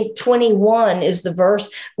 I think 21 is the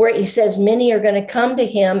verse where he says, many are going to come to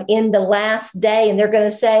him in the last day and they're going to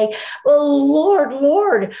say, oh,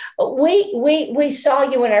 Lord, we saw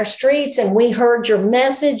you in our streets and we heard your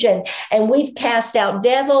message and we've cast out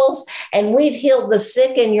devils and we've healed the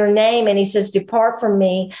sick in your name. And he says, depart from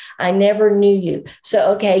me. I never knew you.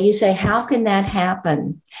 So, okay, you say, how can that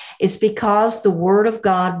happen? It's because the word of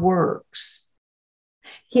God works.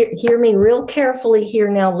 Hear me real carefully here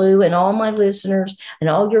now, Lou, and all my listeners and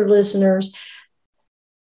all your listeners.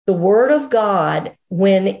 The word of God,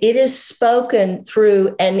 when it is spoken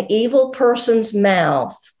through an evil person's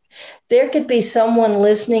mouth, there could be someone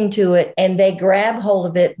listening to it and they grab hold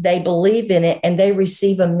of it, they believe in it, and they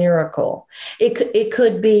receive a miracle. It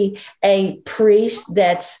could be a priest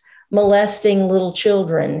that's molesting little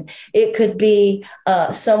children. It could be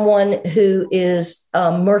someone who is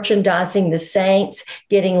merchandising the saints,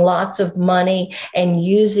 getting lots of money and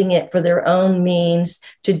using it for their own means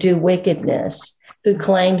to do wickedness, who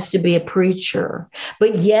claims to be a preacher.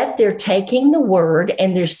 But yet they're taking the word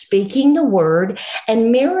and they're speaking the word,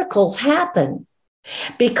 and miracles happen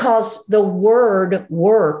because the word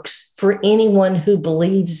works for anyone who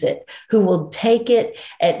believes it, who will take it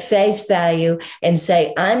at face value and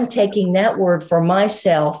say, I'm taking that word for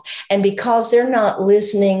myself. And because they're not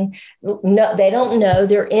listening, no, they don't know,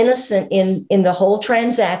 they're innocent in the whole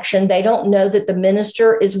transaction. They don't know that the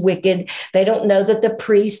minister is wicked. They don't know that the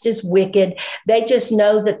priest is wicked. They just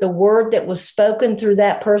know that the word that was spoken through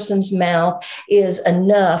that person's mouth is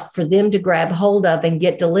enough for them to grab hold of and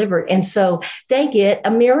get delivered. And so they get a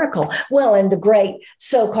miracle. Well, and the great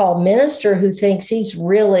so-called minister who thinks he's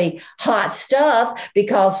really hot stuff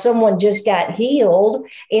because someone just got healed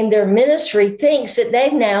in their ministry thinks that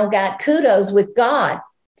they've now got kudos with God.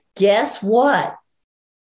 Guess what?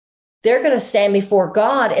 They're going to stand before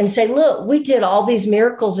God and say, look, we did all these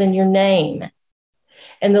miracles in your name.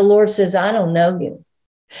 And the Lord says, I don't know you.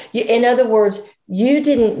 In other words, you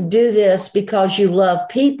didn't do this because you love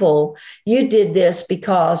people. You did this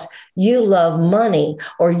because you love money,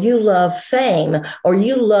 or you love fame, or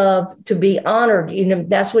you love to be honored. You know,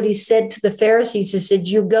 that's what he said to the Pharisees. He said,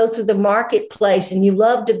 you go through the marketplace and you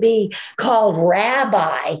love to be called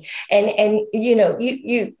rabbi. And you know,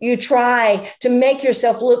 you try to make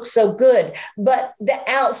yourself look so good, but the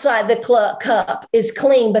outside the cup is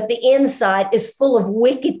clean, but the inside is full of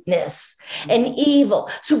wickedness and evil.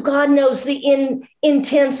 So God knows the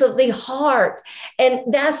intents of the heart. And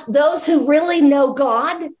that's those who really know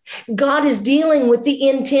God. God is dealing with the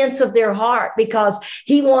intents of their heart because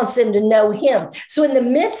he wants them to know him. So in the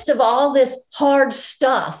midst of all this hard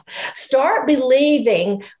stuff, start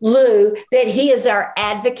believing, Lou, that he is our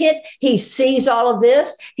advocate. He sees all of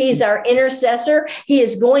this. He's our intercessor. He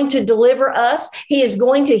is going to deliver us. He is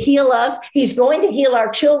going to heal us. He's going to heal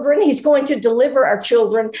our children. He's going to deliver our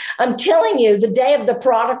children. I'm telling you, the day of the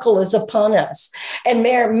prodigal is upon us. And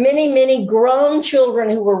there are many, many grown children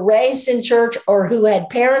who were raised in church or who had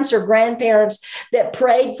parents or grandparents that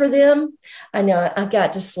prayed for them. I know I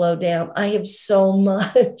got to slow down. I have so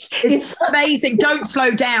much. It's amazing. Don't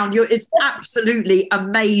slow down. It's absolutely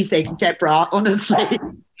amazing, Deborah, honestly.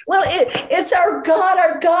 Well, it's our God.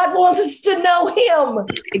 Our God wants us to know him.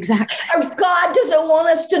 Exactly. Our God doesn't want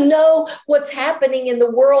us to know what's happening in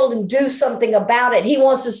the world and do something about it. He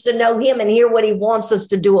wants us to know him and hear what he wants us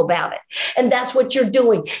to do about it. And that's what you're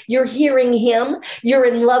doing. You're hearing him. You're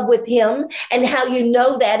in love with him. And how you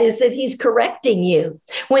know that is that he's correcting you.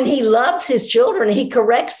 When he loves his children, he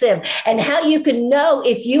corrects them. And how you can know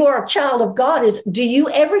if you are a child of God is, do you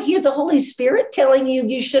ever hear the Holy Spirit telling you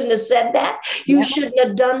you shouldn't have said that? You shouldn't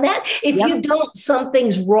have done that. If you don't,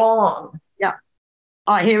 something's wrong. Yeah,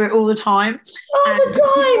 I hear it all the time. All the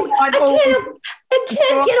time. I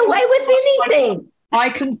can't get away with anything.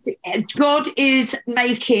 God is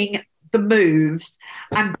making the moves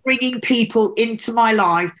and bringing people into my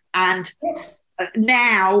life, and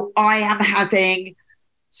now I am having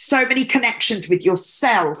so many connections with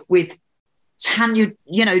yourself, with Tanya,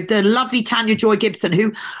 you know, the lovely Tanya Joy Gibson,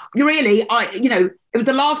 who really, it was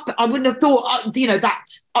the last, I wouldn't have thought,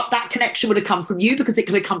 that connection would have come from you because it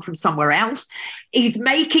could have come from somewhere else. He's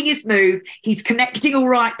making his move. He's connecting all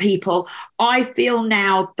right people. I feel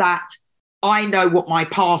now that I know what my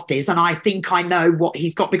path is, and I think I know what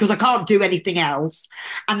he's got because I can't do anything else.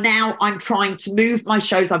 And now I'm trying to move my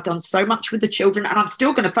shows. I've done so much with the children and I'm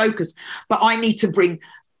still going to focus, but I need to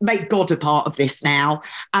make God a part of this now.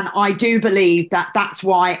 And I do believe that that's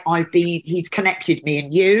why he's connected me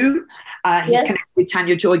and you. He's connected with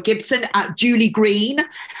Tanya Joy Gibson, Julie Green.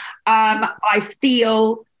 I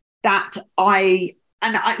feel that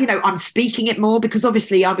I'm speaking it more because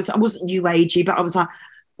obviously I wasn't new agey, but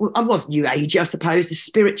I was new agey, I suppose, the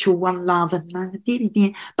spiritual one, love.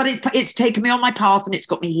 But it's taken me on my path and it's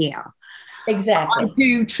got me here. Exactly. I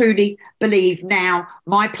do truly believe now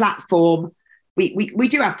my platform, we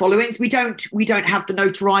do have followings. We don't have the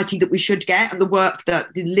notoriety that we should get and the work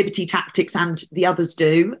that the Liberty Tactics and the others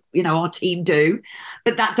do, our team do.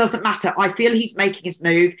 But that doesn't matter. I feel he's making his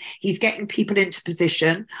move. He's getting people into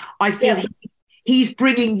position. I feel he's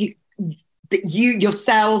bringing you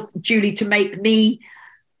yourself, Julie, to make me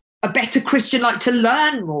a better Christian, like to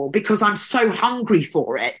learn more because I'm so hungry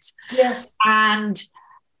for it. Yes. And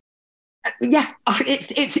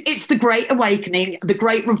it's the great awakening, the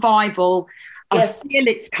great revival. Yes. I feel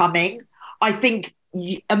it's coming. I think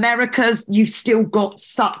America's, you've still got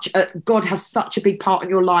God has such a big part in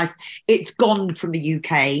your life. It's gone from the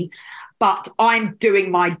UK, but I'm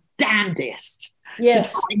doing my damnedest to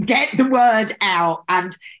try and get the word out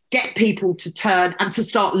and get people to turn and to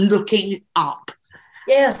start looking up.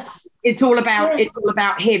 Yes. It's all about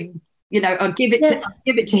him. I'll give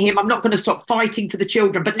it to him. I'm not going to stop fighting for the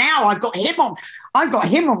children. But now I've got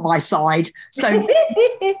him on my side. So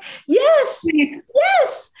yes.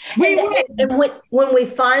 And when we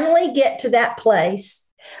finally get to that place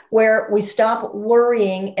where we stop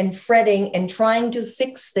worrying and fretting and trying to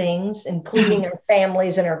fix things, including our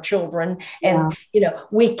families and our children, and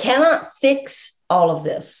we cannot fix all of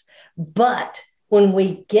this, but when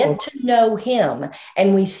we get to know him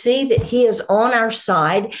and we see that he is on our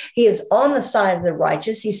side, he is on the side of the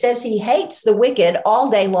righteous. He says he hates the wicked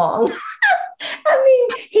all day long. I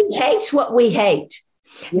mean, he hates what we hate.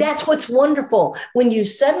 That's what's wonderful. When you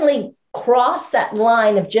suddenly cross that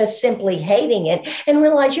line of just simply hating it and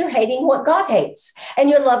realize you're hating what God hates and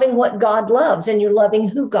you're loving what God loves and you're loving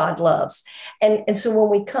who God loves. And so when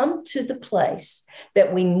we come to the place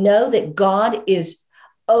that we know that God is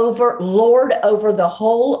Lord over the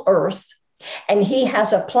whole earth, and he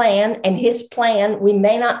has a plan, and his plan, we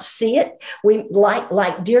may not see it. We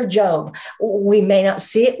like dear Job, we may not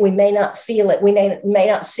see it. We may not feel it. We may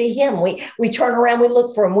not see him. We turn around, we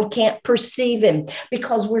look for him. We can't perceive him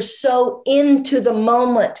because we're so into the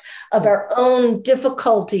moment of our own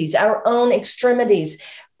difficulties, our own extremities.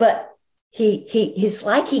 But he's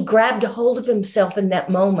like he grabbed a hold of himself in that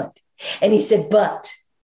moment. And he said, but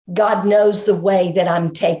God knows the way that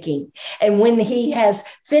I'm taking. And when he has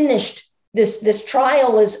finished this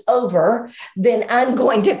trial is over, then I'm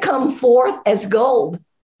going to come forth as gold.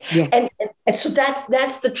 Yeah. And so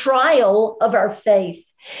that's the trial of our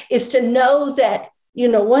faith, is to know that, you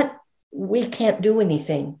know what, we can't do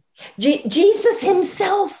anything. Jesus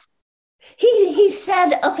himself, he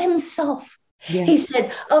said of himself, he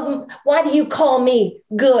said, why do you call me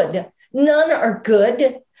good? None are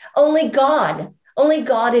good, only God. Only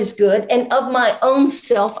God is good. And of my own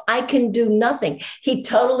self, I can do nothing. He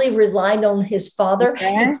totally relied on his Father.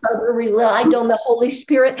 Okay. He totally relied on the Holy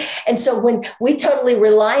Spirit. And so when we totally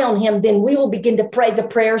rely on him, then we will begin to pray the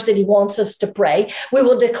prayers that he wants us to pray. We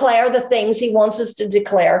will declare the things he wants us to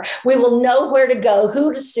declare. We will know where to go,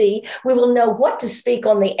 who to see. We will know what to speak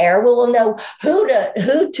on the air. We will know who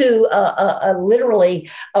to literally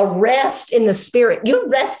arrest in the Spirit. You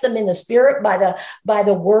arrest them in the Spirit by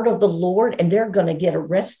the word of the Lord, and they're going to get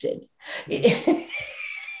arrested. You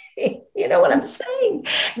know what I'm saying?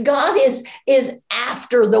 God is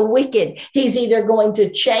after the wicked. He's either going to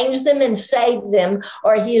change them and save them,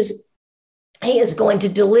 or he is going to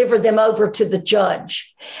deliver them over to the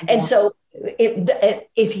judge. Yeah. And so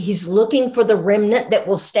if he's looking for the remnant that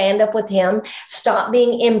will stand up with him, stop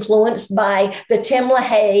being influenced by the Tim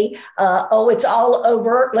LaHaye, it's all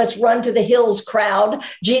over, let's run to the hills crowd.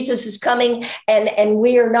 Jesus is coming and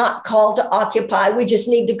we are not called to occupy. We just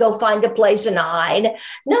need to go find a place and hide.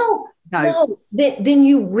 No. Then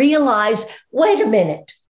you realize, wait a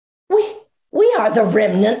minute. We are the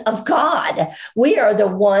remnant of God. We are the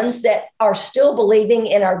ones that are still believing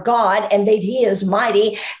in our God and that he is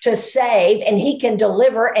mighty to save and he can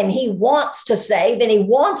deliver and he wants to save and he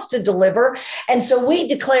wants to deliver. And so we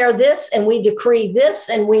declare this and we decree this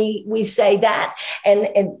and we say that and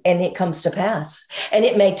it comes to pass. And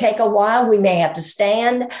it may take a while. We may have to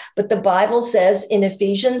stand, but the Bible says in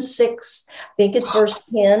Ephesians 6, I think it's verse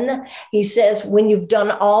 10, he says, when you've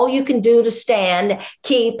done all you can do to stand,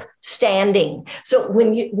 keep standing. So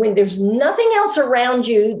when there's nothing else around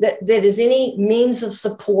you that is any means of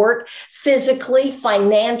support, physically,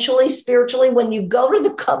 financially, spiritually, when you go to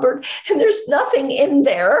the cupboard and there's nothing in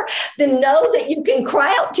there, then know that you can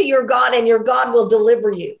cry out to your God and your God will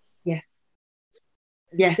deliver you. Yes.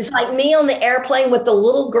 Yes. It's like me on the airplane with the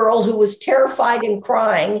little girl who was terrified and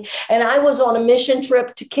crying. And I was on a mission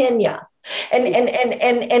trip to Kenya.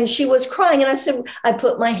 And she was crying. And I said, I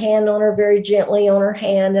put my hand on her very gently on her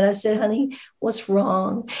hand. And I said, honey, what's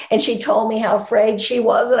wrong? And she told me how afraid she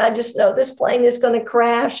was. And I just know this plane is going to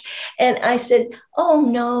crash. And I said, oh,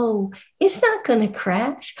 no, it's not going to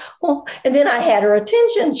crash. Well, and then I had her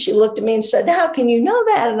attention. She looked at me and said, how can you know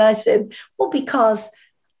that? And I said, well, because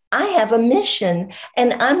I have a mission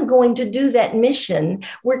and I'm going to do that mission.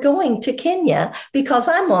 We're going to Kenya because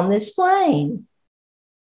I'm on this plane.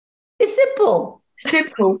 It's simple.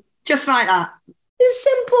 Simple. Just like that. It's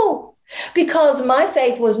simple. Because my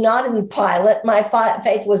faith was not in the pilot. My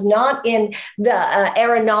faith was not in the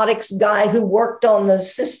aeronautics guy who worked on the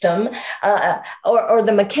system or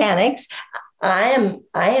the mechanics. I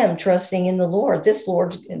am trusting in the Lord. This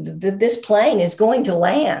plane is going to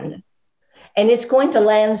land, and it's going to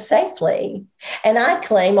land safely. And I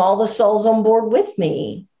claim all the souls on board with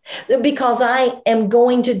me, because I am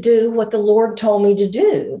going to do what the Lord told me to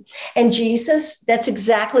do. And Jesus, that's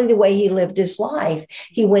exactly the way he lived his life.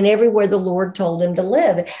 He went everywhere the Lord told him to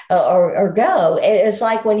live, or go. It's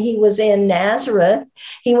like when he was in Nazareth,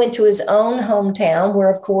 he went to his own hometown, where,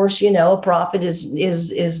 of course, a prophet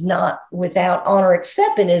is not without honor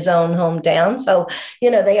except in his own hometown. So,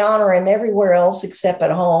 they honor him everywhere else except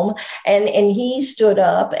at home. And he stood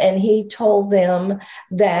up and he told them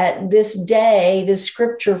that this day, this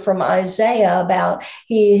scripture from Isaiah about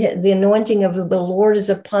the anointing of the Lord is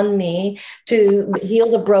upon me to heal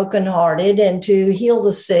the brokenhearted and to heal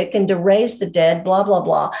the sick and to raise the dead, blah, blah,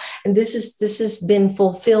 blah. And this has been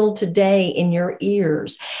fulfilled today in your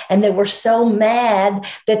ears. And they were so mad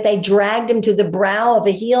that they dragged him to the brow of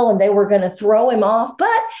a hill and they were going to throw him off.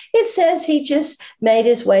 But it says he just made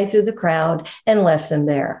his way through the crowd and left them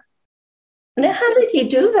there. Now, how did he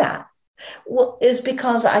do that? Well, is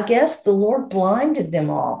because I guess the Lord blinded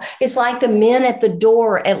them all. It's like the men at the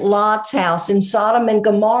door at Lot's house in Sodom and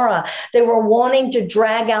Gomorrah. They were wanting to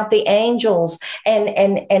drag out the angels and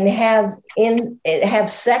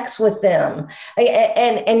have sex with them.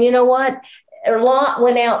 And you know what? Lot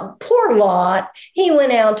went out, poor Lot, he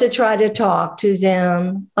went out to try to talk to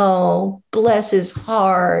them. Oh, bless his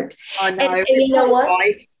heart. I know. And you know what?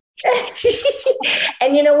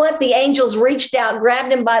 And you know what? The angels reached out,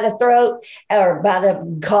 grabbed him by the throat or by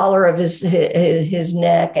the collar of his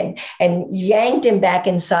neck, and yanked him back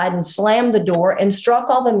inside and slammed the door and struck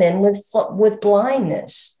all the men with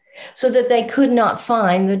blindness so that they could not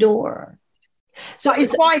find the door. So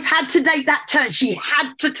his wife had to take that turn. She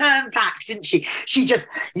had to turn back, didn't she? She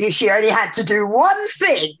only had to do one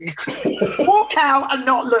thing: walk out and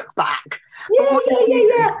not look back.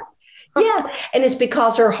 Yeah. And it's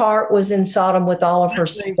because her heart was in Sodom with all of her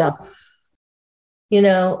stuff,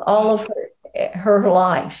 all of her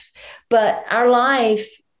life. But our life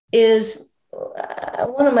is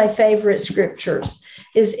one of my favorite scriptures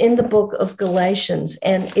is in the book of Galatians.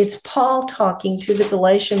 And it's Paul talking to the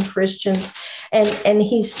Galatian Christians. And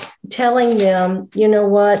he's telling them, you know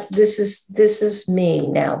what, this is me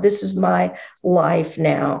now. This is my life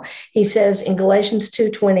now. He says in Galatians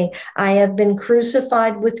 2:20, I have been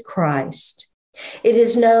crucified with Christ. It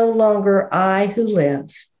is no longer I who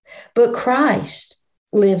live, but Christ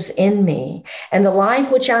lives in me. And the life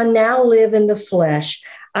which I now live in the flesh,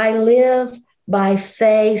 I live by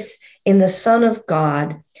faith in the Son of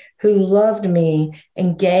God, who loved me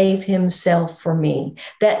and gave himself for me.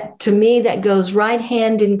 That, to me, that goes right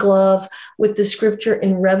hand in glove with the scripture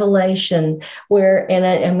in Revelation, where, and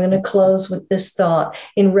I'm going to close with this thought,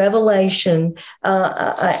 in Revelation,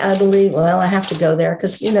 I believe, well, I have to go there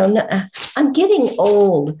because, I'm getting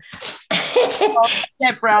old.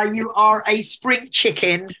 Deborah, you are a spring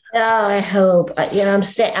chicken. Oh, I hope.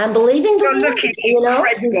 I'm believing the You're looking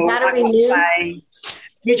incredible, I will say.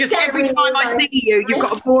 You just, every time I see you, you've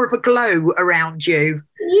got more of a glow around you.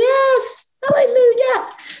 Yes. Hallelujah.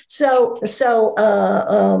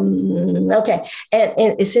 Okay. And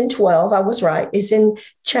it's in 12. I was right. It's in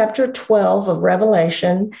chapter 12 of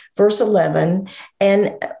Revelation, verse 11.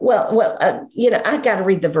 And I got to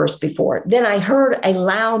read the verse before it. Then I heard a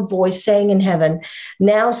loud voice saying in heaven,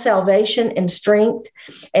 now salvation and strength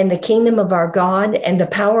and the kingdom of our God and the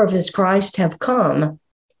power of his Christ have come.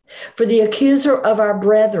 For the accuser of our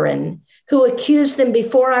brethren, who accused them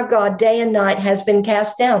before our God day and night, has been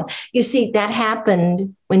cast down. You see, that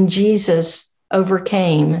happened when Jesus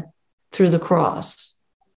overcame through the cross.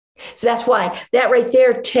 So that's why that right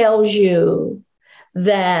there tells you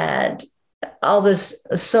that all this,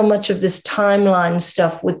 so much of this timeline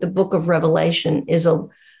stuff with the book of Revelation is a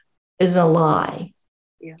lie.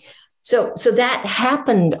 Yeah. So that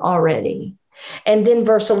happened already. And then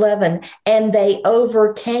verse 11, and they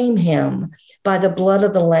overcame him by the blood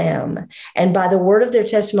of the Lamb and by the word of their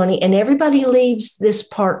testimony. And everybody leaves this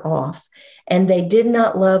part off. And they did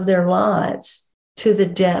not love their lives to the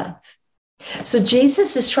death. So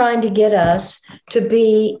Jesus is trying to get us to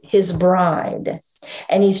be his bride.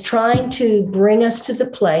 And he's trying to bring us to the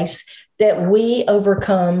place that we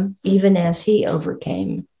overcome even as he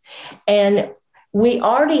overcame. And we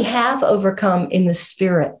already have overcome in the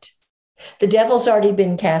spirit. The devil's already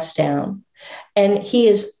been cast down. And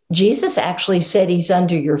Jesus actually said he's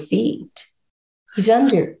under your feet. He's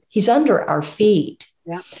under our feet.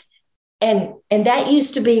 Yeah. And that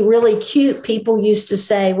used to be really cute. People used to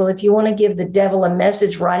say, well, if you want to give the devil a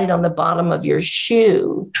message, write it on the bottom of your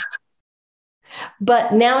shoe.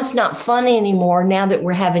 But now it's not fun anymore now that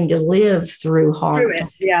we're having to live through hard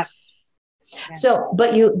times. Yeah. So,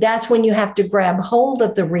 that's when you have to grab hold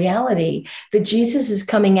of the reality that Jesus is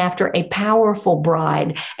coming after a powerful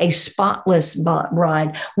bride, a spotless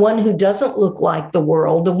bride, one who doesn't look like the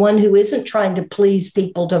world, the one who isn't trying to please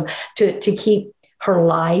people to keep her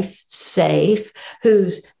life safe,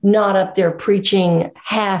 who's not up there preaching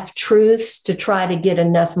half truths to try to get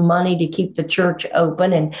enough money to keep the church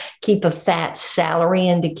open and keep a fat salary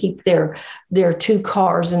and to keep their 2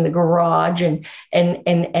 cars in the garage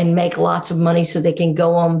and make lots of money so they can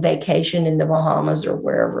go on vacation in the Bahamas or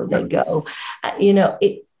wherever they go.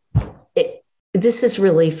 This is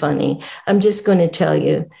really funny. I'm just going to tell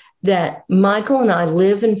you that Michael and I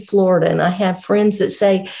live in Florida, and I have friends that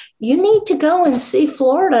say, you need to go and see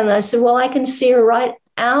Florida. And I said, well, I can see her right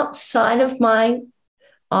outside of my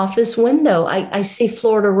office window. I see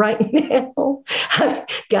Florida right now. I've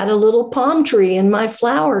got a little palm tree in my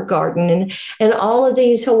flower garden and all of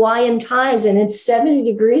these Hawaiian ties, and it's 70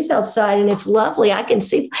 degrees outside and it's lovely. I can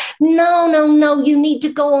see, no, you need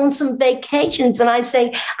to go on some vacations. And I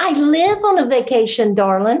say, I live on a vacation,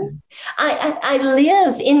 darling. I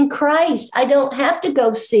live in Christ. I don't have to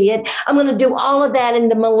go see it. I'm going to do all of that in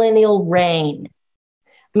the millennial reign.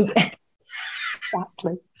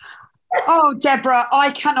 Exactly. Oh, Deborah,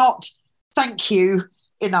 I cannot thank you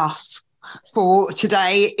enough for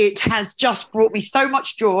today. It has just brought me so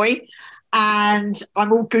much joy, and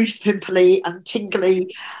I'm all goose pimply and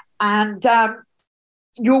tingly. And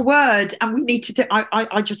your word, and we need to do,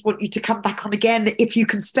 I just want you to come back on again. If you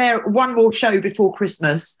can spare one more show before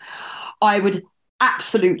Christmas, I would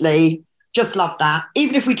absolutely just love that.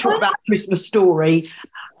 Even if we talk about Christmas story,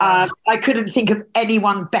 I couldn't think of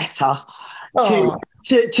anyone better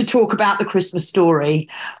to talk about the Christmas story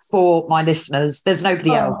for my listeners. There's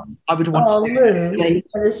nobody else I would want to do. Lou,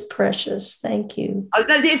 that is precious. Thank you.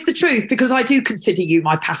 It's the truth, because I do consider you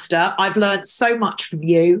my pastor. I've learned so much from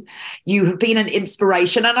you. You have been an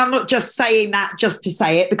inspiration, and I'm not just saying that just to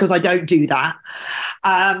say it, because I don't do that.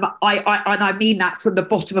 I mean that from the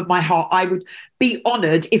bottom of my heart. I would be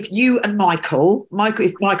honoured if you and Michael,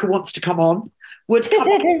 if Michael wants to come on, would come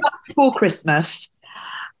before Christmas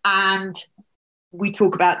and we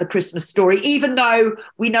talk about the Christmas story, even though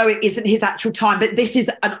we know it isn't his actual time, but this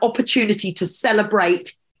is an opportunity to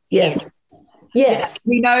celebrate. Yes. Yes.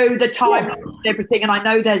 We know the time and everything. And I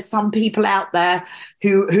know there's some people out there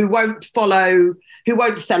who won't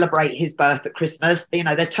celebrate his birth at Christmas.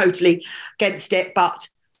 They're totally against it. But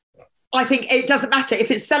I think it doesn't matter.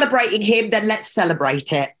 If it's celebrating him, then let's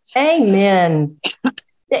celebrate it. Amen.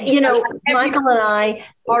 Michael and I,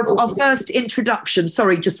 our first introduction,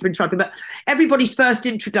 sorry, just for interrupting, but everybody's first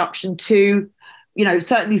introduction to,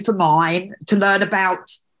 certainly for mine, to learn about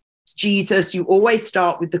Jesus, you always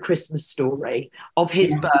start with the Christmas story of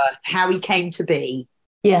his birth, how he came to be.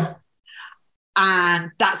 Yeah.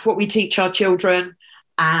 And that's what we teach our children.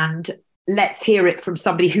 And let's hear it from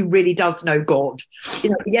somebody who really does know God.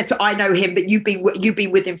 Yes, I know him, but you've been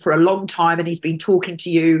with him for a long time, and he's been talking to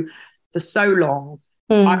you for so long.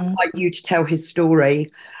 I'd like you to tell his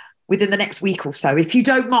story within the next week or so, if you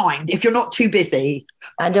don't mind, if you're not too busy.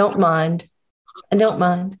 I don't mind. Thank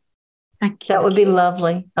you. That would be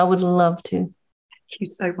lovely. I would love to. Thank you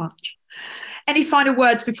so much. Any final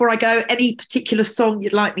words before I go? Any particular song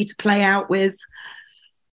you'd like me to play out with?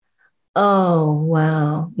 Oh,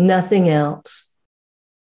 wow. Nothing else.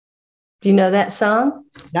 Do you know that song?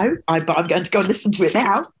 No, but I'm going to go and listen to it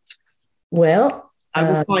now. Well, I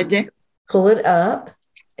will find it. Pull it up.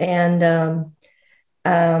 And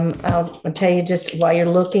I'll tell you, just while you're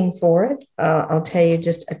looking for it, I'll tell you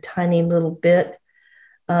just a tiny little bit.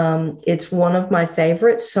 It's one of my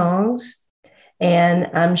favorite songs, and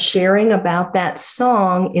I'm sharing about that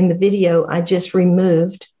song in the video I just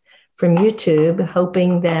removed from YouTube,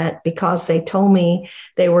 hoping that, because they told me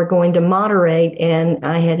they were going to moderate, and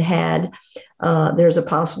I had there's a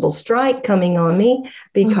possible strike coming on me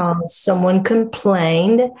because someone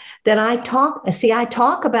complained that I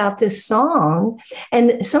talk about this song,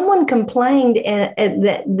 and someone complained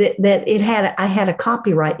that I had a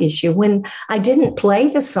copyright issue when I didn't play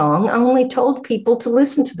the song. I only told people to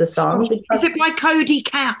listen to the song. Is it by Cody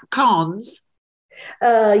Carnes?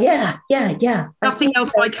 Yeah. Nothing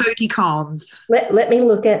else by Cody Carnes. Let me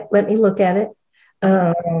look at it.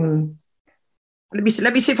 Let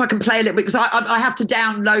me see if I can play a little bit, because I have to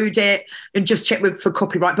download it and just check for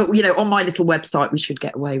copyright. But on my little website, we should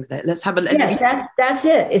get away with it. Let's have a look. Yes, that's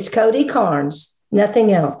it. It's Cody Carnes.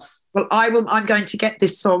 Nothing else. Well, I'm going to get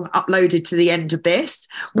this song uploaded to the end of this.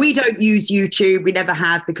 We don't use YouTube. We never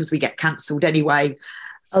have, because we get cancelled anyway.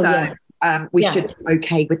 So we should be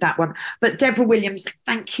okay with that one. But Deborah Williams,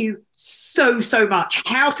 thank you so much.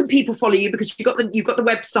 How can people follow you? Because you've got the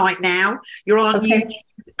website now. You're on YouTube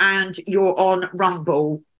and you're on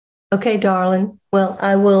Rumble. Okay, darling. Well,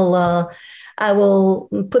 I will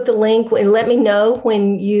put the link and let me know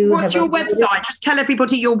when you. What's your website? Just tell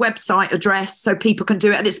everybody your website address so people can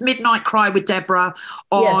do it. And it's Midnight Cry with Deborah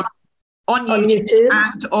on YouTube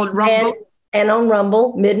and on Rumble. And on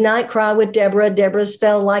Rumble, Midnight Cry with Deborah. Deborah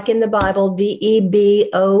spelled like in the Bible,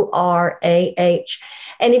 Deborah.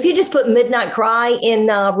 And if you just put Midnight Cry in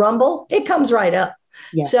Rumble, it comes right up.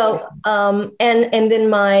 Yeah. So, and then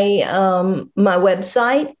my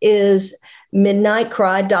website is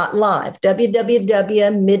midnightcry.live,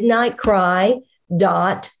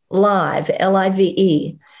 www.midnightcry.live,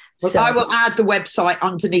 LIVE. Well, I will add the website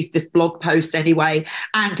underneath this blog post anyway,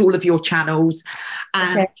 and all of your channels.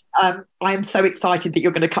 And I am so excited that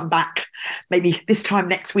you're going to come back. Maybe this time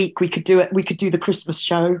next week we could do it. We could do the Christmas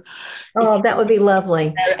show. Oh, that would be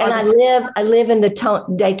lovely. And I live in the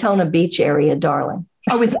Daytona Beach area, darling.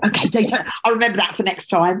 Oh, is it? Okay, Daytona. I'll remember that for next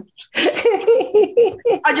time.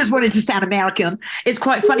 I just wanted to sound American. It's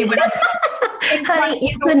quite funny when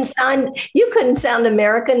honey, you couldn't sound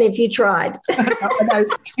American if you tried. I know.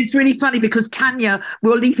 It's really funny because Tanya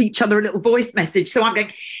will leave each other a little voice message. So I'm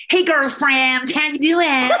going, "Hey, girlfriend, how you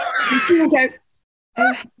doing?" And she will go,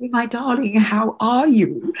 "Oh, hey, my darling, how are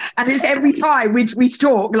you?" And it's every time we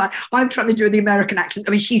talk, like I'm trying to do the American accent.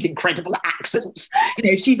 I mean, she's incredible at accents.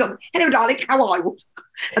 She's on, "Hello, darling, how are you?"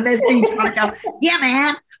 And there's me trying to go, "Yeah,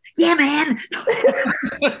 man. Yeah, man."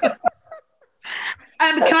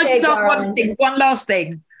 Can I just ask one last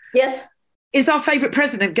thing? Yes. Is our favourite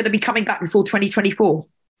president going to be coming back before 2024?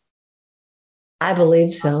 I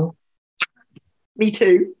believe so. Me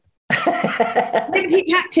too.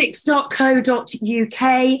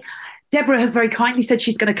 LibertyTactics.co.uk. Deborah has very kindly said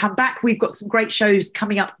she's going to come back. We've got some great shows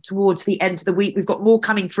coming up towards the end of the week. We've got more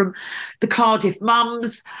coming from the Cardiff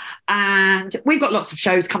Mums, and we've got lots of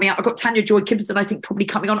shows coming up. I've got Tanya Joy Gibson, I think, probably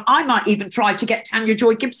coming on. I might even try to get Tanya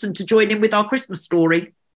Joy Gibson to join in with our Christmas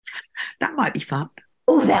story. That might be fun.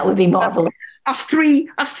 Oh, that would be marvelous. Us three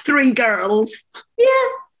girls. Yeah.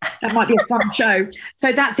 That might be a fun show.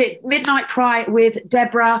 So that's it. Midnight Cry with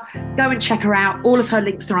Deborah. Go and check her out. All of her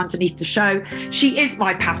links are underneath the show. She is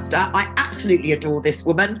my pastor. I absolutely adore this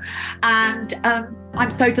woman. And I'm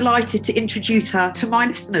so delighted to introduce her to my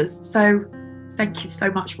listeners. So thank you so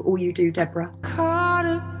much for all you do, Deborah. Caught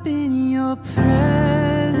up in your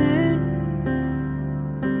presence,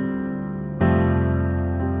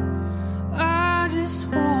 I just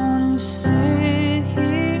want to sit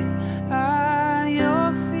here at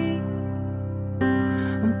your feet.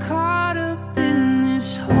 I'm caught up in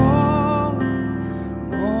this whole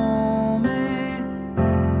moment. I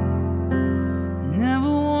never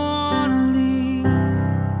want to leave.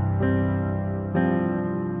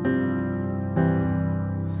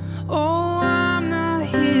 Oh, I'm not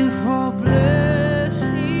here for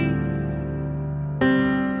blessings.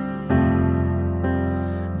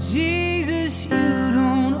 Jesus, you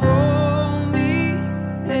don't owe me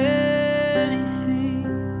anything.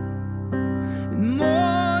 And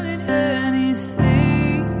more than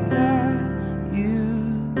anything that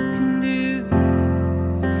you can do,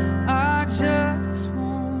 I just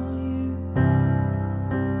want you.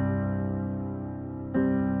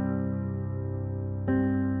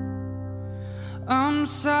 I'm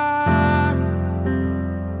sorry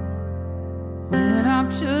when I've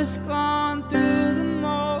just gone through the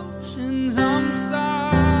motions. I'm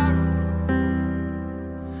sorry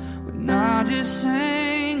when I just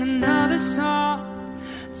sang another song.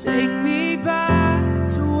 Take me back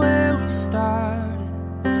to where we started.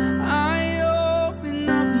 I open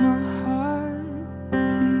up my heart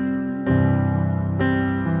to you.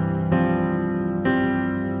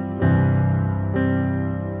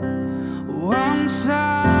 Oh, I'm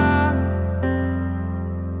sorry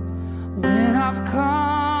when I've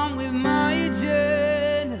come with my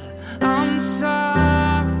agenda. I'm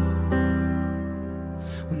sorry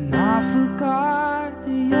when I forgot that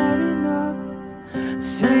you're enough.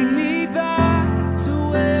 Take me back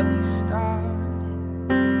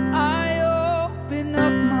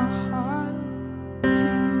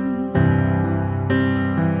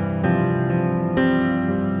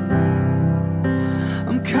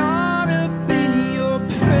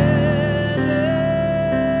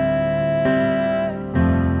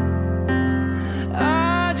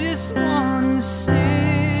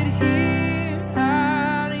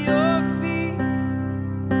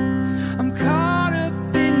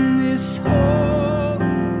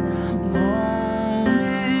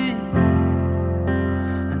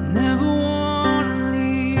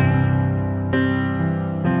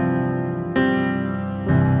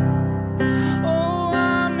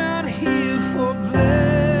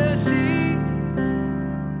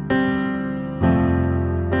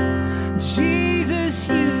Jesus,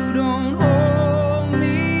 you don't owe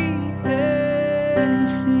me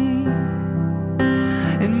anything,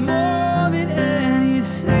 and more than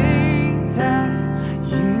anything that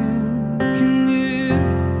you can do,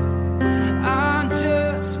 I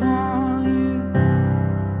just want you.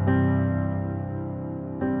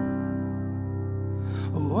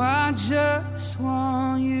 Oh, I just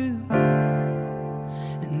want you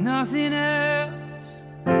and nothing else,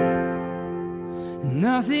 and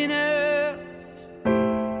nothing else,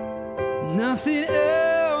 nothing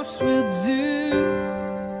else will do.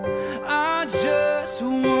 I just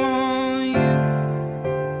want you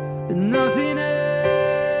and nothing else,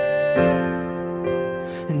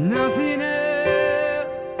 and nothing else,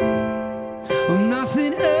 oh,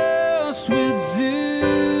 nothing else will do.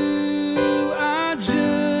 I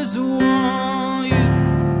just want you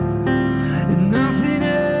and nothing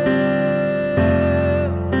else,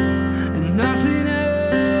 and nothing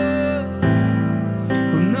else,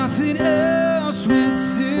 oh, nothing else will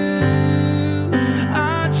do.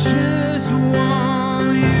 I just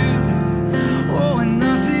want you, oh, and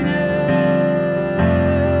nothing else,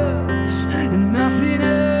 and nothing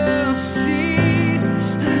else,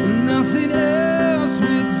 Jesus, and nothing else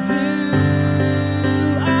will do.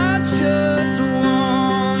 I just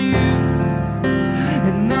want you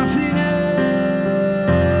and nothing else,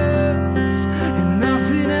 and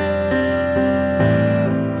nothing else,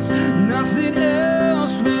 nothing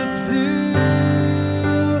else will do.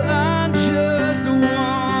 I just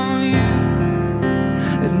want you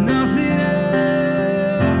and nothing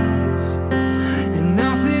else, and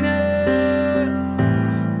nothing else,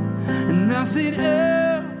 and nothing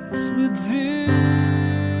else will do.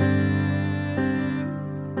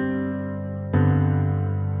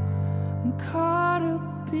 I'm caught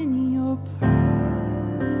up in your presence.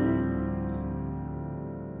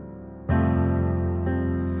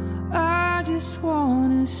 I just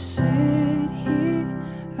wanna sit